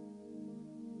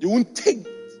 You won't take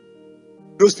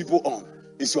those people on.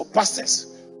 It's your pastors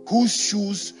whose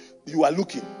shoes you are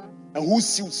looking and whose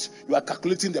suits you are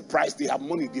calculating the price. They have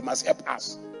money. They must help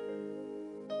us.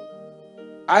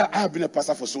 I have been a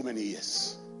pastor for so many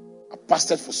years. I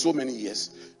pastored for so many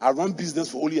years. I run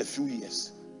business for only a few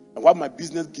years. And what my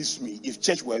business gives me, if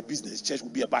church were a business, church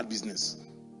would be a bad business.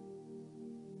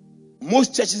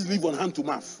 Most churches live on hand to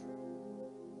mouth.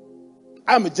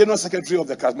 I'm a general secretary of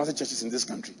the charismatic churches in this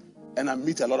country. And I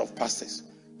meet a lot of pastors.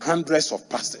 hundreds of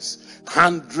pastors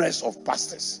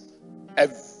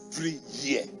every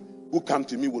year who come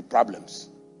to me with problems.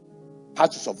 How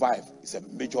to survive is a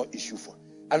major issue for.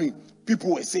 I mean,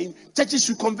 people were saying churches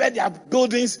should convert their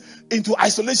buildings into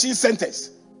isolation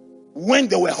centers when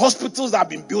there were hospitals that have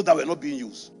been built that were not being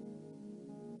used.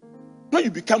 When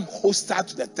you become hostile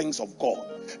to the things of God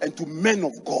and to men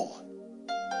of God,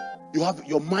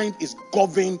 your mind is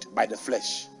governed by the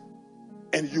flesh,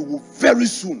 and you will very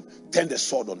soon turn the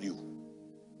sword on you.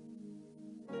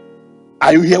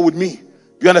 Are you here with me? Do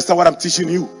you understand what I'm teaching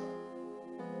you?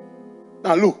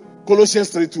 Now look,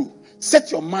 Colossians 3:2.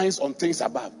 Set your minds on things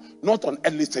above, not on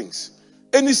earthly things.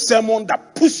 Any sermon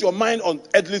that puts your mind on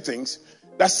earthly things,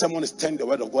 that sermon is turning the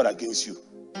word of God against you.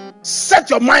 Set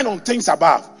your mind on things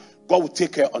above. God will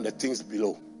take care on the things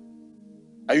below.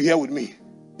 Are you here with me?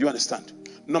 Do you understand?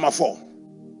 Number four.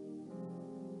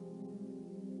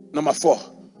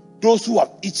 Those who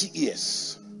have itchy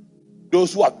ears.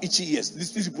 Those who have itchy ears.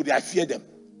 These people, I fear them.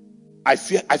 I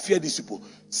fear these people.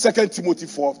 2 Timothy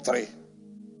 4:3.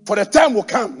 For the time will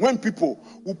come when people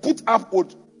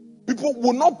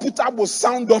will not put up with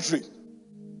sound doctrine.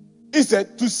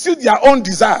 Instead, to suit their own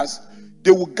desires,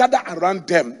 they will gather around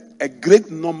them a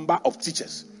great number of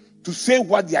teachers to say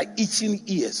what their itching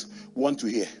ears want to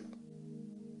hear.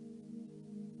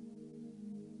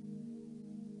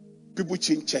 People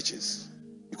change churches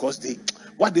because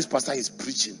what this pastor is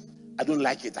preaching, I don't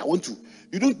like it.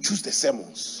 You don't choose the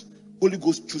sermons. Holy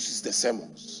Ghost chooses the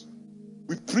sermons.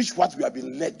 We preach what we have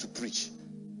been led to preach.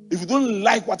 If you don't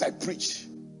like what I preach,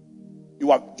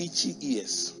 you have itchy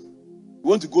ears. You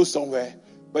want to go somewhere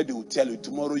where they will tell you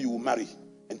tomorrow you will marry,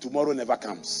 and tomorrow never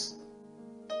comes.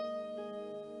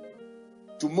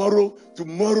 Tomorrow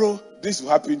this will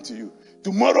happen to you.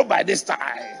 Tomorrow by this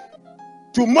time.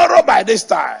 Tomorrow by this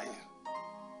time.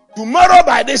 Tomorrow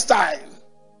by this time.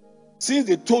 Since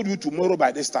they told you tomorrow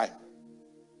by this time,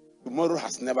 tomorrow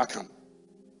has never come.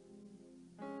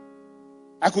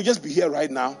 I could just be here right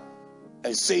now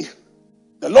and say,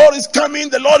 the Lord is coming,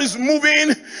 the Lord is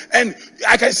moving, and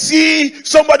I can see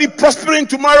somebody prospering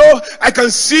tomorrow. I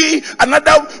can see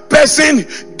another person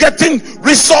getting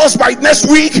resource by next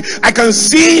week. I can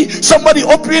see somebody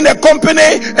opening a company,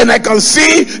 and I can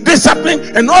see this happening,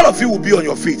 and all of you will be on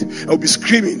your feet. I will be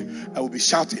screaming, I will be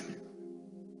shouting.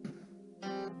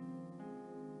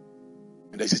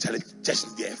 And they say, church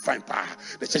is there, fine power.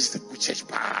 The church is a good church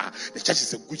power. The church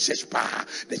is a good church power.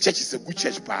 The church is a good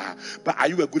church power. But are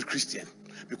you a good Christian?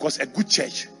 Because a good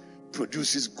church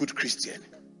produces good Christian.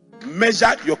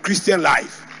 Measure your Christian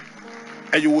life,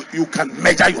 and you can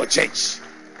measure your church.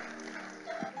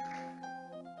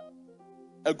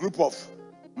 A group of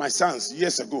my sons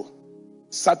years ago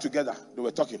sat together. They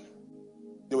were talking.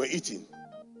 They were eating,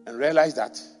 and realized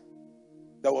that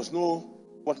there was no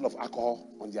bottle of alcohol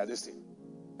on their listing,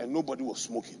 and nobody was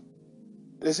smoking.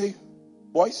 They say,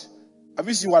 boys, have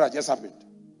you seen what had just happened?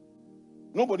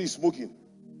 Nobody is smoking.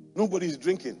 Nobody is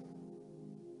drinking.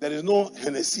 There is no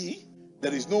Hennessy.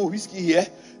 There is no whiskey here.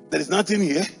 There is nothing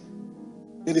here.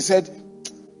 And they said,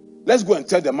 let's go and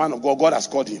tell the man of God, God has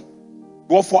called him.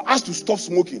 But for us to stop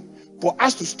smoking, for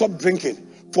us to stop drinking,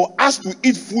 for us to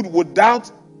eat food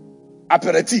without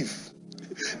aperitif,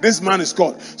 this man is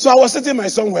called. So I was sitting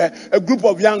somewhere, a group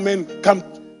of young men come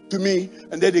to me,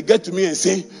 and then they get to me and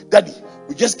say, Daddy,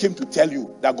 we just came to tell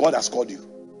you that God has called you.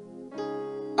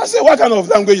 I said, what kind of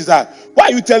language is that? Why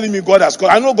are you telling me God has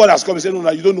called? I know God has called. He said, no,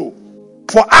 you don't know.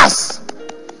 For us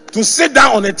to sit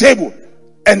down on a table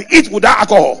and eat without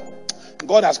alcohol,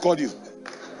 God has called you.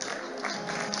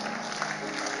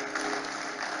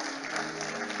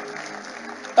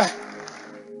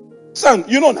 Son,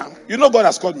 you know now. You know God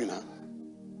has called me now.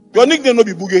 Your nickname will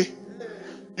be Boogie.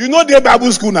 You know the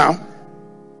Bible school now.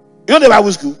 You know the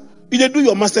Bible school. You just do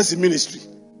your master's in ministry.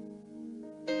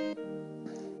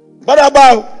 But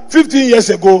about 15 years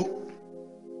ago,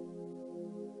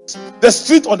 the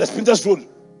street on the Sprinters Road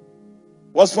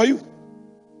was for you.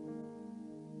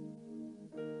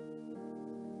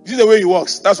 You see the way he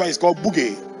walks? That's why he's called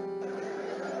Boogie.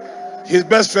 His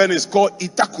best friend is called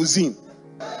Itakuzin.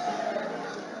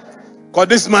 Because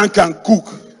this man can cook.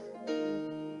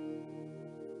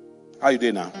 How are you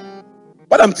doing now?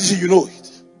 What I'm teaching, you know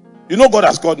it. You know God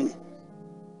has called me.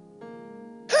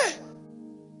 Hey.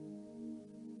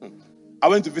 I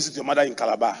went to visit your mother in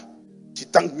Calabar. She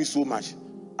thanked me so much.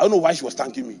 I don't know why she was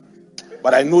thanking me,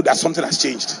 but I know that something has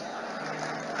changed.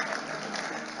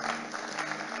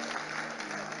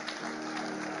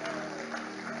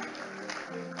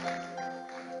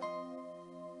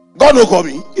 God will call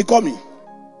me. He called me.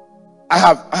 I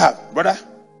have. Brother,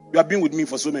 you have been with me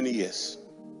for so many years.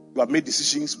 You have made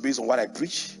decisions based on what I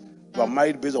preach. You are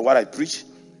married based on what I preach.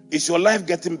 Is your life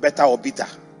getting better or bitter?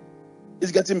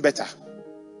 It's getting better.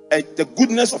 The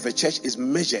goodness of a church is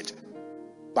measured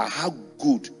by how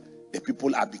good the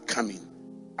people are becoming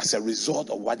as a result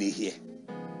of what they hear.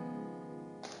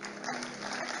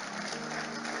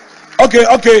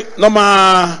 Okay.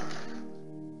 Number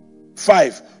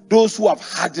 5. Those who have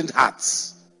hardened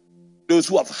hearts. Those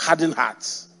who have hardened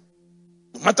hearts.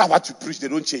 No matter what you preach, they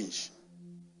don't change.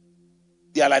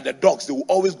 They are like the dogs. They will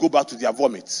always go back to their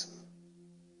vomit.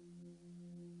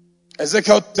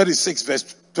 Ezekiel 36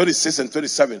 verse 26 and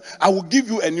 27. I will give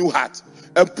you a new heart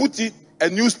and put a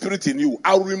new spirit in you.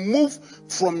 I will remove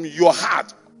from your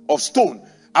heart of stone.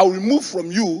 I will remove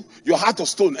from you your heart of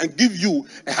stone and give you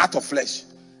a heart of flesh.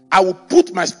 I will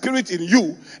put my spirit in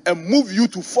you and move you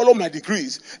to follow my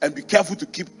decrees and be careful to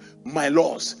keep my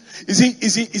laws. You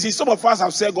see, some of us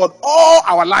have said God all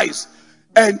our lives,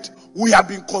 and we have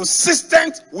been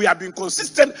consistent.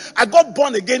 I got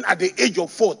born again at the age of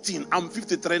 14. I'm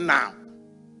 53 now.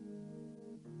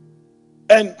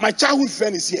 And my childhood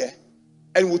friend is here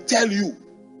and will tell you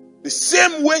the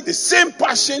same way, the same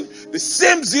passion, the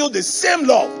same zeal, the same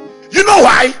love. You know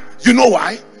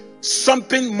why?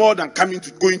 Something more than going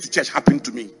to church happened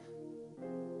to me.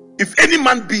 If any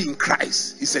man be in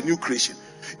Christ, he's a new creation.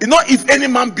 You know, if any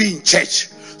man be in church.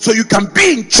 So you can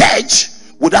be in church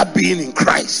without being in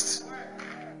Christ.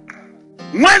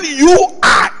 When you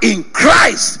are in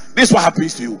Christ, this is what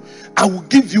happens to you. I will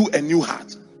give you a new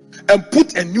heart and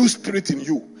put a new spirit in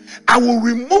you. I will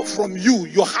remove from you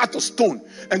your heart of stone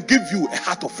and give you a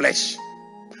heart of flesh.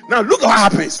 Now look at what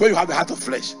happens when you have a heart of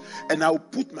flesh. And I will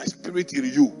put my spirit in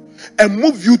you and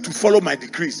move you to follow my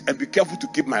decrees and be careful to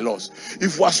keep my laws.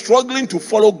 If you are struggling to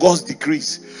follow God's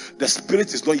decrees, the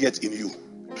spirit is not yet in you.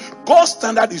 God's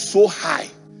standard is so high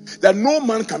that no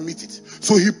man can meet it.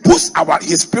 So he puts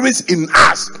his spirit in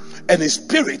us, and his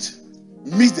spirit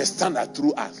meets the standard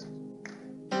through us.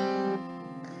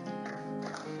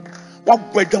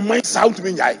 What the mind sound to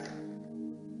me?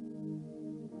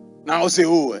 Now I'll say,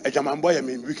 oh, a German boy, I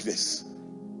mean weakness.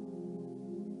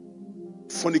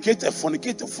 Fornicator,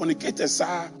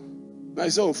 sir. I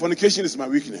say, oh, fornication is my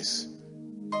weakness.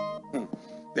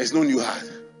 There's no new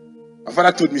heart. My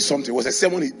father told me something. It was a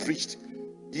sermon he preached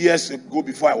years ago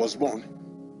before I was born,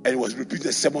 and he was repeating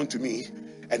the sermon to me.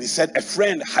 And he said a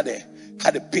friend had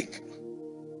a pig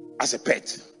as a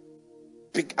pet.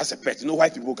 Pig as a pet. You know,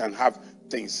 white people can have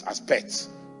things as pets.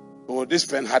 So this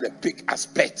friend had a pig as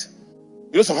pet.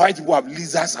 You know, some white people have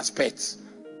lizards as pets.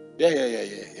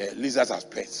 Yeah. Lizards as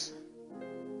pets.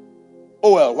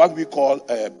 Oh well, what we call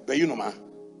Beyunoma.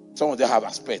 Some of them have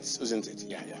as pets, isn't it?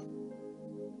 Yeah.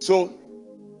 So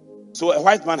a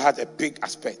white man had a pig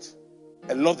as pet.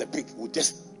 And loved the pig. Would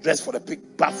just dress for the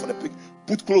pig, bath for the pig,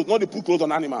 put clothes. Not to put clothes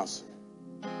on animals.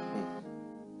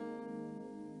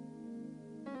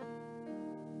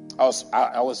 I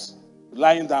was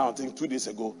lying down, I think 2 days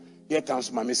ago. Here comes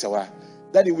Mami Sewa.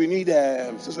 Daddy, we need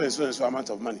so amount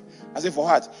of money. I said, for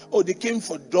what? Oh, they came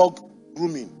for dog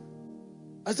grooming.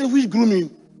 I said, which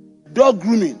grooming? Dog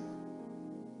grooming.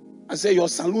 I said, your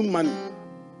saloon money.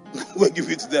 We'll give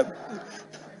it to them.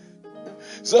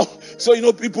 So you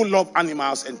know, people love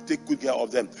animals and take good care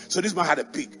of them. So this man had a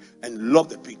pig and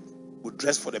loved the pig. Would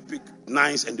dress for the pig,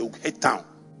 nice, and they would head down.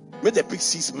 When the pig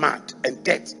sees mad and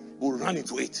dead, will run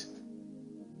into it.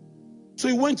 So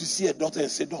he went to see a doctor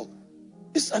and said, Dog,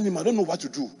 this animal, I don't know what to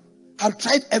do. I've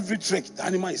tried every trick. The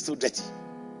animal is still dirty.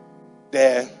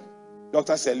 The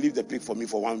doctor said, leave the pig for me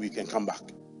for 1 week and come back.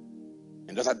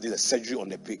 And the doctor did a surgery on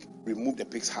the pig, removed the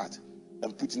pig's heart,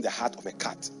 and put in the heart of a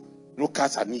cat. You know,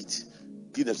 cats are neat.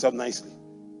 Feed themselves nicely.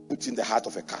 Put in the heart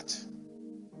of a cat.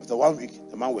 After 1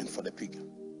 week, the man went for the pig.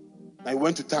 Now he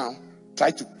went to town,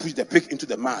 tried to push the pig into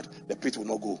the mud. The pig will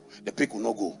not go. The pig will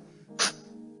not go.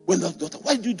 When the doctor,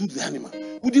 why did you do the animal?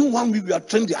 Within 1 week, we have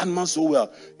trained the animal so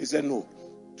well. He said, no.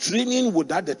 Training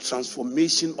without the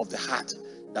transformation of the heart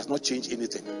does not change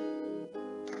anything.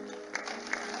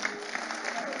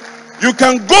 You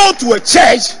can go to a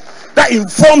church that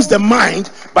informs the mind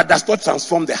but does not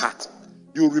transform the heart.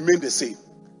 You will remain the same.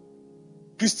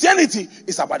 Christianity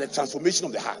is about the transformation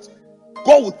of the heart.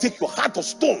 God will take your heart of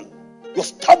stone, your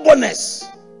stubbornness,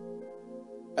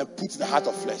 and put the heart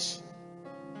of flesh.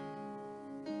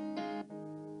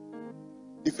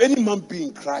 If any man be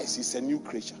in Christ, he's a new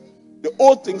creature. The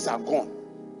old things are gone.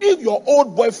 If your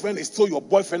old boyfriend is still your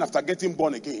boyfriend after getting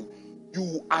born again,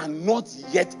 you are not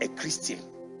yet a Christian.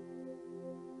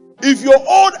 If your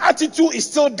old attitude is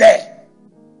still there,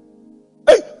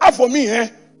 hey, for me,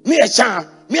 me a chan,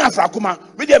 me a frakuma,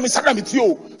 me dey me sana me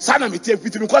tio, sana me tie,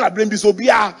 me call a blame this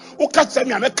obia, o catch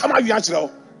me, I come out you.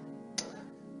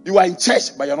 You are in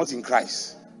church, but you're not in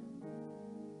Christ.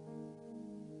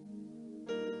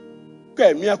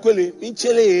 Okay, miakwele,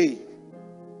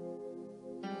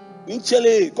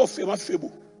 minchele, ko fema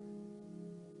febo,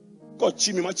 ko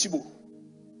chimi machibo,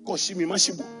 ko shimi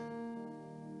machibo.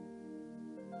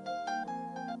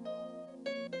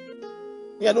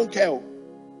 Me, I don't care.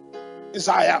 This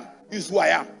I am. This is who I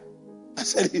am. I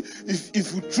said,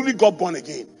 if you truly got born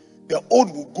again, the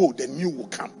old will go, the new will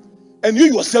come. And you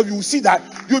yourself, you will see that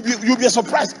you'll be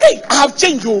surprised. Hey, I have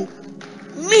changed. Oh,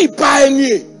 me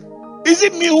pioneer. Is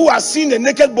it me who has seen the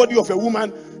naked body of a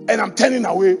woman and I'm turning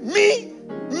away? Me?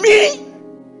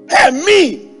 Hey,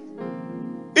 me.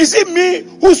 Is it me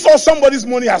who saw somebody's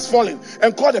money has fallen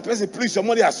and called the person, please, your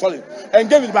money has fallen, and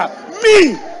gave it back?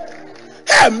 Me.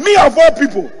 Hey, me of all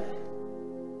people.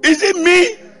 Is it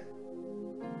me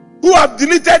who have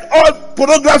deleted all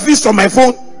pornographies from my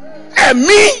phone? Hey,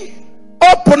 me.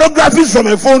 All pornographies from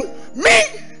my phone. Me.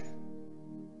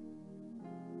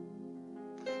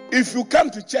 If you come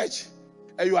to church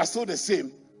and you are still the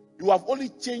same, you have only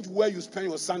changed where you spend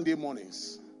your Sunday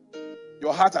mornings.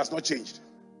 Your heart has not changed.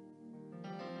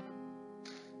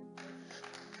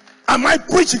 Am I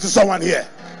preaching to someone here?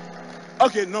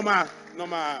 Okay, number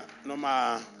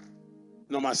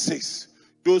 6.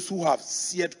 Those who have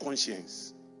seared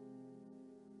conscience.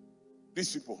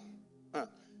 These people,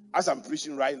 as I'm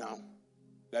preaching right now,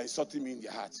 they're insulting me in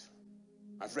their heart.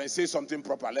 My friend, say something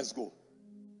proper, let's go.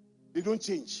 They don't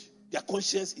change. Their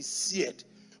conscience is seared.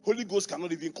 Holy Ghost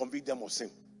cannot even convict them of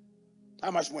sin.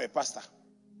 How much more a pastor?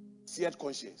 Seared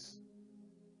conscience.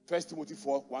 1 Timothy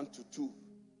 4, 1-2.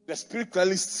 The Spirit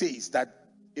clearly says that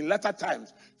in latter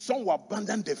times, some will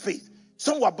abandon the faith.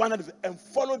 Some will abandon the faith and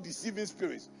follow deceiving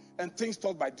spirits and things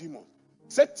taught by demons.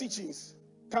 Such teachings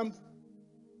come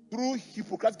through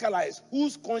hypocritical lies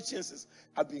whose consciences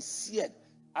have been seared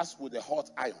as with a hot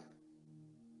iron.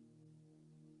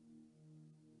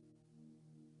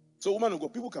 So, woman of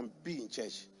God, people can be in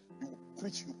church. You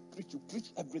preach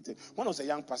everything. When I was a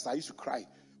young pastor, I used to cry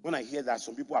when I hear that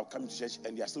some people have come to church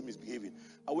and they are still misbehaving.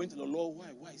 I went to the Lord,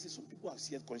 why? He said, some people have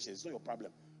seared conscience. It's not your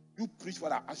problem. You preach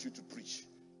what I asked you to preach.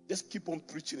 Just keep on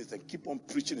preaching it and keep on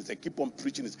preaching it and keep on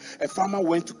preaching it. A farmer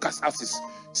went to cast out his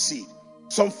seed.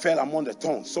 Some fell among the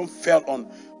thorns. Some fell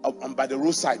on by the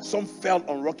roadside. Some fell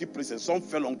on rocky places. Some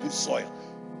fell on good soil.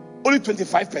 Only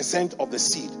 25% of the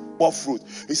seed bore fruit.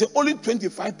 He said only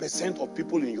 25% of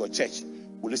people in your church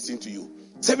will listen to you.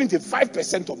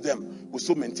 75% of them will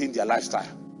still maintain their lifestyle.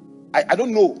 I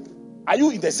don't know. Are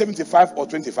you in the 75 or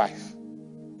 25?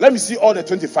 Let me see all the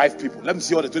 25 people. Let me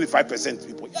see all the 25%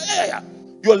 people. Yeah.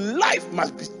 Your life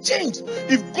must be changed.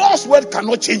 If God's word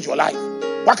cannot change your life,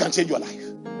 what can change your life?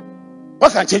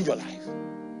 What can change your life?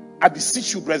 I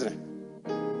beseech you, brethren,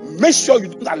 make sure you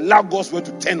don't allow God's word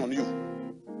to turn on you.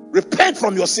 Repent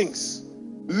from your sins.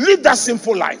 Live that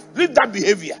sinful life. Live that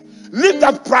behavior. Live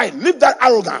that pride. Live that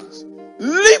arrogance.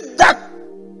 Live that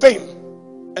thing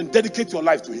and dedicate your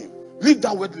life to Him. Live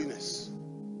that worldliness.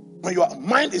 When your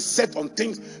mind is set on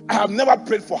things, I have never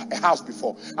prayed for a house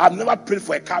before. I have never prayed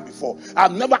for a car before. I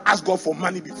have never asked God for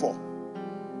money before.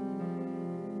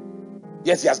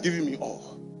 Yes, He has given me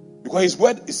all. Because His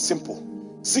word is simple.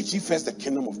 Seek ye first the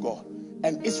kingdom of God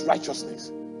and its righteousness,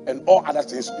 and all other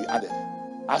things will be added.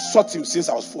 I sought Him since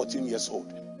I was 14 years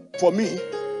old. For me,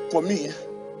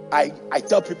 I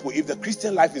tell people, if the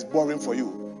Christian life is boring for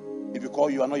you, it's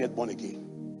because you are not yet born again.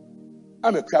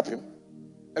 I'm a crapping.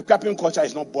 A crapping culture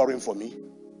is not boring for me.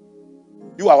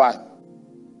 You are what?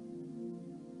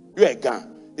 You are a gang.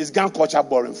 Is gang culture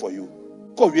boring for you?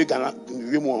 Because we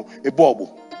a bobo.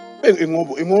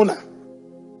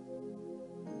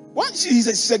 What?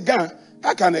 She's a gang.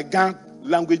 How can a gang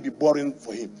language be boring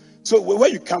for him? So where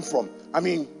you come from? I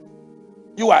mean,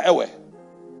 you are aware.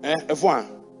 Everyone,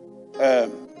 a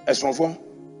strong phone,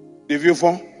 the view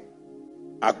phone,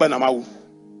 I can't now.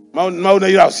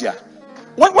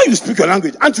 When you speak your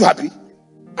language, aren't you happy?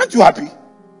 Aren't you happy?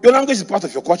 Your language is part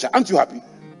of your culture. Aren't you happy?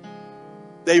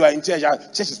 There you are in church.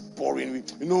 Church is boring.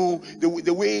 You know the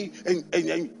way and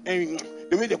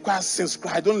the way the choir sings.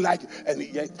 I don't like it. And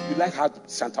yet you like how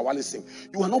Santa Wale sing.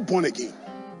 You are not born again.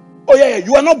 Oh yeah,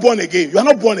 you are not born again. You are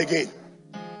not born again.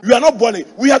 You are not born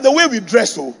again. We have the way we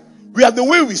dress. So we have the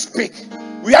way we speak.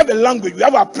 We have a language. We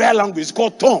have our prayer language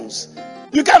called tongues.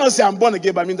 You cannot say I'm born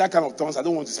again, but I mean that kind of tongues. I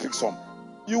don't want to speak some.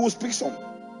 You will speak some.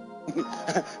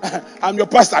 I'm your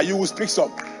pastor. You will speak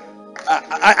some.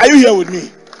 Are you here with me?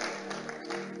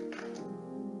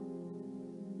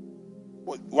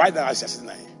 Why that I say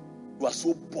now? You are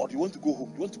so bored. You want to go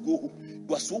home. You want to go home.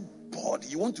 You are so bored.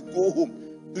 You want to go home.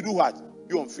 To do what?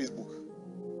 You on Facebook.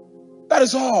 That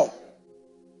is all.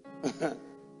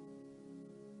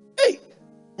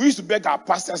 We used to beg our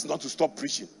pastors not to stop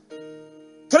preaching.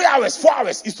 3 hours, 4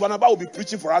 hours, Iswanaba will be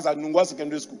preaching for us at Nungwa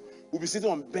Secondary School. We'll be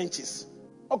sitting on benches,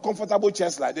 not comfortable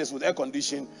chairs like this with air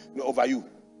conditioning over you.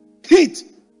 Heat.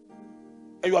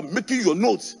 And you are making your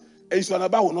notes. And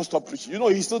Iswanaba will not stop preaching. You know,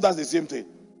 he still does the same thing.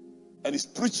 And he's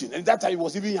preaching. And that time he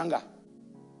was even younger.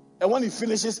 And when he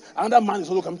finishes, another man is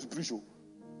also coming to preach.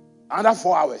 Another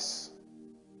 4 hours.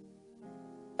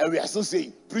 And we are still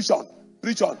saying, preach on,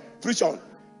 preach on, preach on.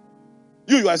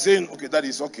 You are saying, okay, that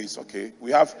is okay, it's okay. We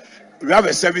have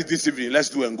a service this evening. Let's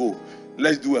do and go.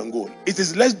 Let's do and go. It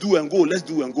is let's do and go, let's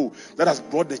do and go that has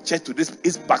brought the church to this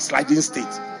its backsliding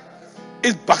state.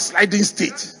 It's backsliding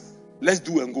state. Let's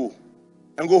do and go.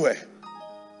 And go where?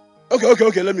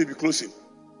 Okay, let me be closing.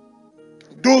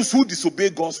 Those who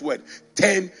disobey God's word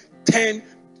turn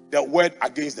the word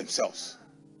against themselves.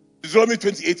 Deuteronomy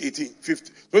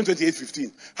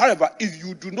 28:15. However, if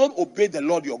you do not obey the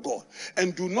Lord your God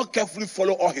and do not carefully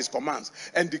follow all his commands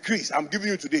and decrees I'm giving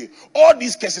you today, all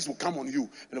these curses will come on you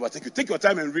and overtake you. Take your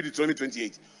time and read Deuteronomy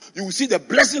 28. You will see the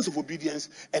blessings of obedience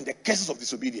and the curses of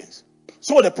disobedience.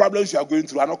 Some of the problems you are going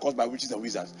through are not caused by witches and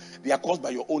wizards. They are caused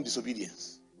by your own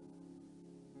disobedience.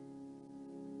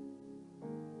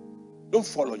 Don't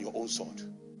fall on your own sword.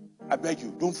 I beg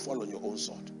you, don't fall on your own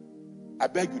sword. I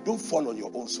beg you, don't fall on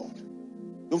your own sword.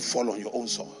 Don't fall on your own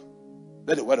sword.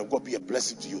 Let the word of God be a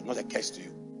blessing to you, not a curse to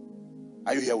you.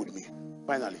 Are you here with me?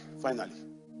 Finally.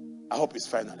 I hope it's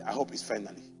finally.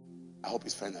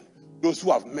 Those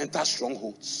who have mental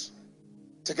strongholds.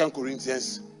 2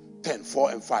 Corinthians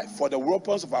 10:4-5. For the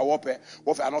weapons of our warfare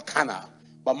are not carnal,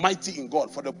 but mighty in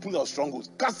God for the pulling of strongholds,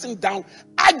 casting down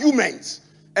arguments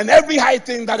and every high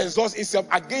thing that exalts itself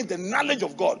against the knowledge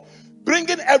of God,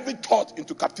 bringing every thought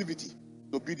into captivity,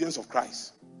 the obedience of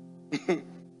Christ.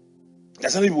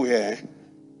 There's some people here,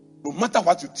 no matter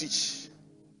what you teach,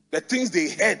 the things they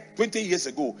heard 20 years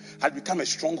ago had become a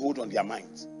stronghold on their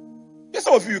minds. Yes,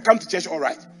 some of you come to church all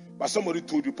right, but somebody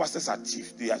told you pastors are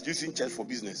thieves, they are using church for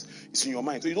business. It's in your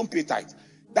mind, so you don't pay tithe.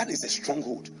 That is a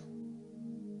stronghold.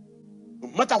 No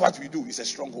matter what we do, it's a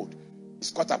stronghold.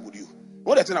 It's caught up with you.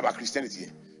 What the thing about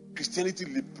Christianity? Christianity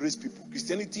liberates people.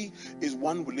 Christianity is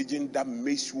one religion that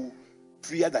makes you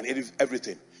freer than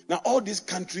everything. Now, all these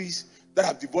countries that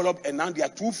have developed and now they are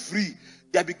too free,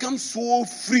 they have become so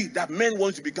free that men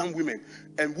want to become women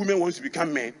and women want to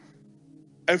become men.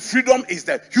 And freedom is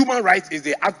that human rights is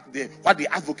what they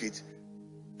advocate.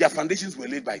 Their foundations were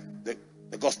laid by the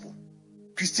gospel.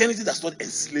 Christianity does not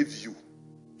enslave you.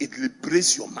 It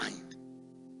liberates your mind.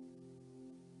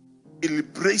 It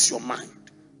liberates your mind.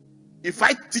 If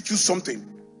I teach you something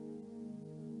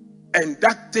and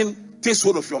that thing takes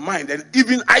hold of your mind and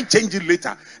even I change it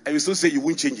later and you still say you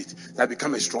won't change it, that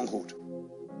become a stronghold.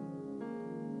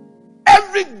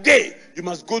 Every day you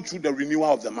must go through the renewal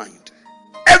of the mind.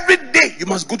 Every day you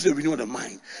must go to the renewal of the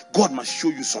mind. God must show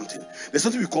you something. There's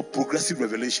something we call progressive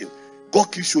revelation.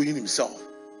 God keeps showing himself.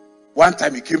 One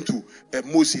time he came to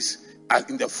Moses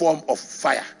in the form of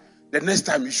fire. The next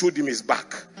time he showed him his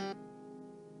back.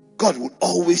 God will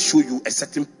always show you a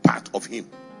certain part of him.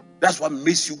 That's what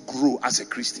makes you grow as a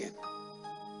Christian.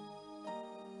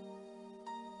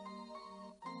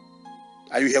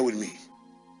 Are you here with me?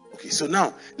 Okay, so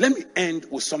now let me end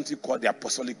with something called the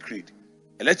Apostolic Creed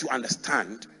and let you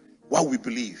understand what we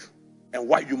believe and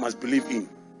what you must believe in.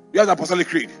 You have the Apostolic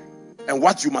Creed and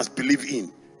what you must believe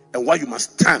in and what you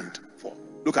must stand for.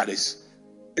 Look at this.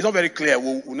 It's not very clear.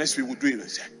 Next week we'll do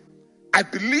it. I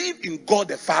believe in God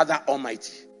the Father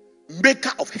Almighty,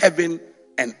 maker of heaven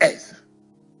and earth,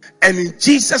 and in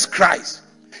Jesus Christ,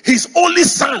 his only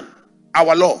Son,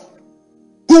 our Lord,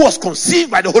 who was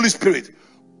conceived by the Holy Spirit,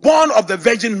 born of the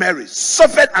Virgin Mary,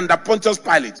 suffered under Pontius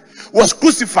Pilate, was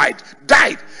crucified,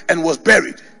 died, and was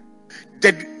buried.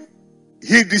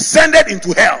 He descended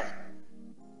into hell.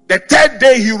 The third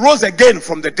day he rose again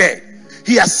from the dead.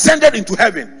 He ascended into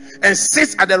heaven and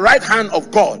sits at the right hand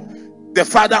of God, the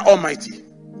Father Almighty.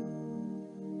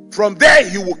 From there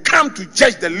he will come to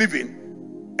judge the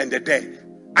living and the dead.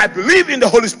 I believe in the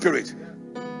Holy Spirit,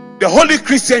 the Holy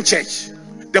Christian Church,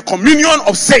 the communion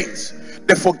of saints,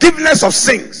 the forgiveness of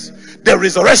sins, the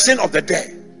resurrection of the dead,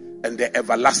 and the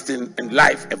everlasting and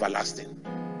life everlasting.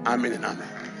 Amen and amen.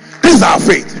 This is our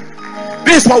faith.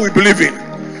 This is what we believe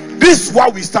in. This is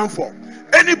what we stand for.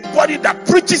 Anybody that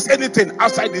preaches anything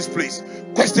outside this place,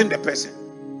 question the person.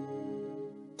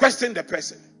 Question the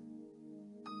person.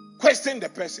 Question the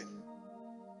person.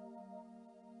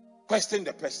 Question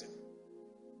the person.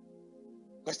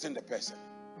 Question the person.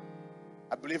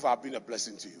 I believe I've been a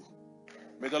blessing to you.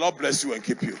 May the Lord bless you and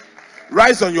keep you.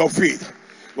 Rise on your feet.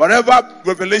 Whatever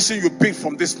revelation you pick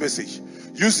from this message,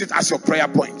 use it as your prayer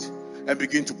point. and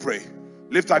begin to pray.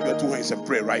 Lift up your two hands and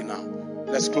pray right now.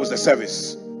 Let's close the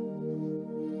service.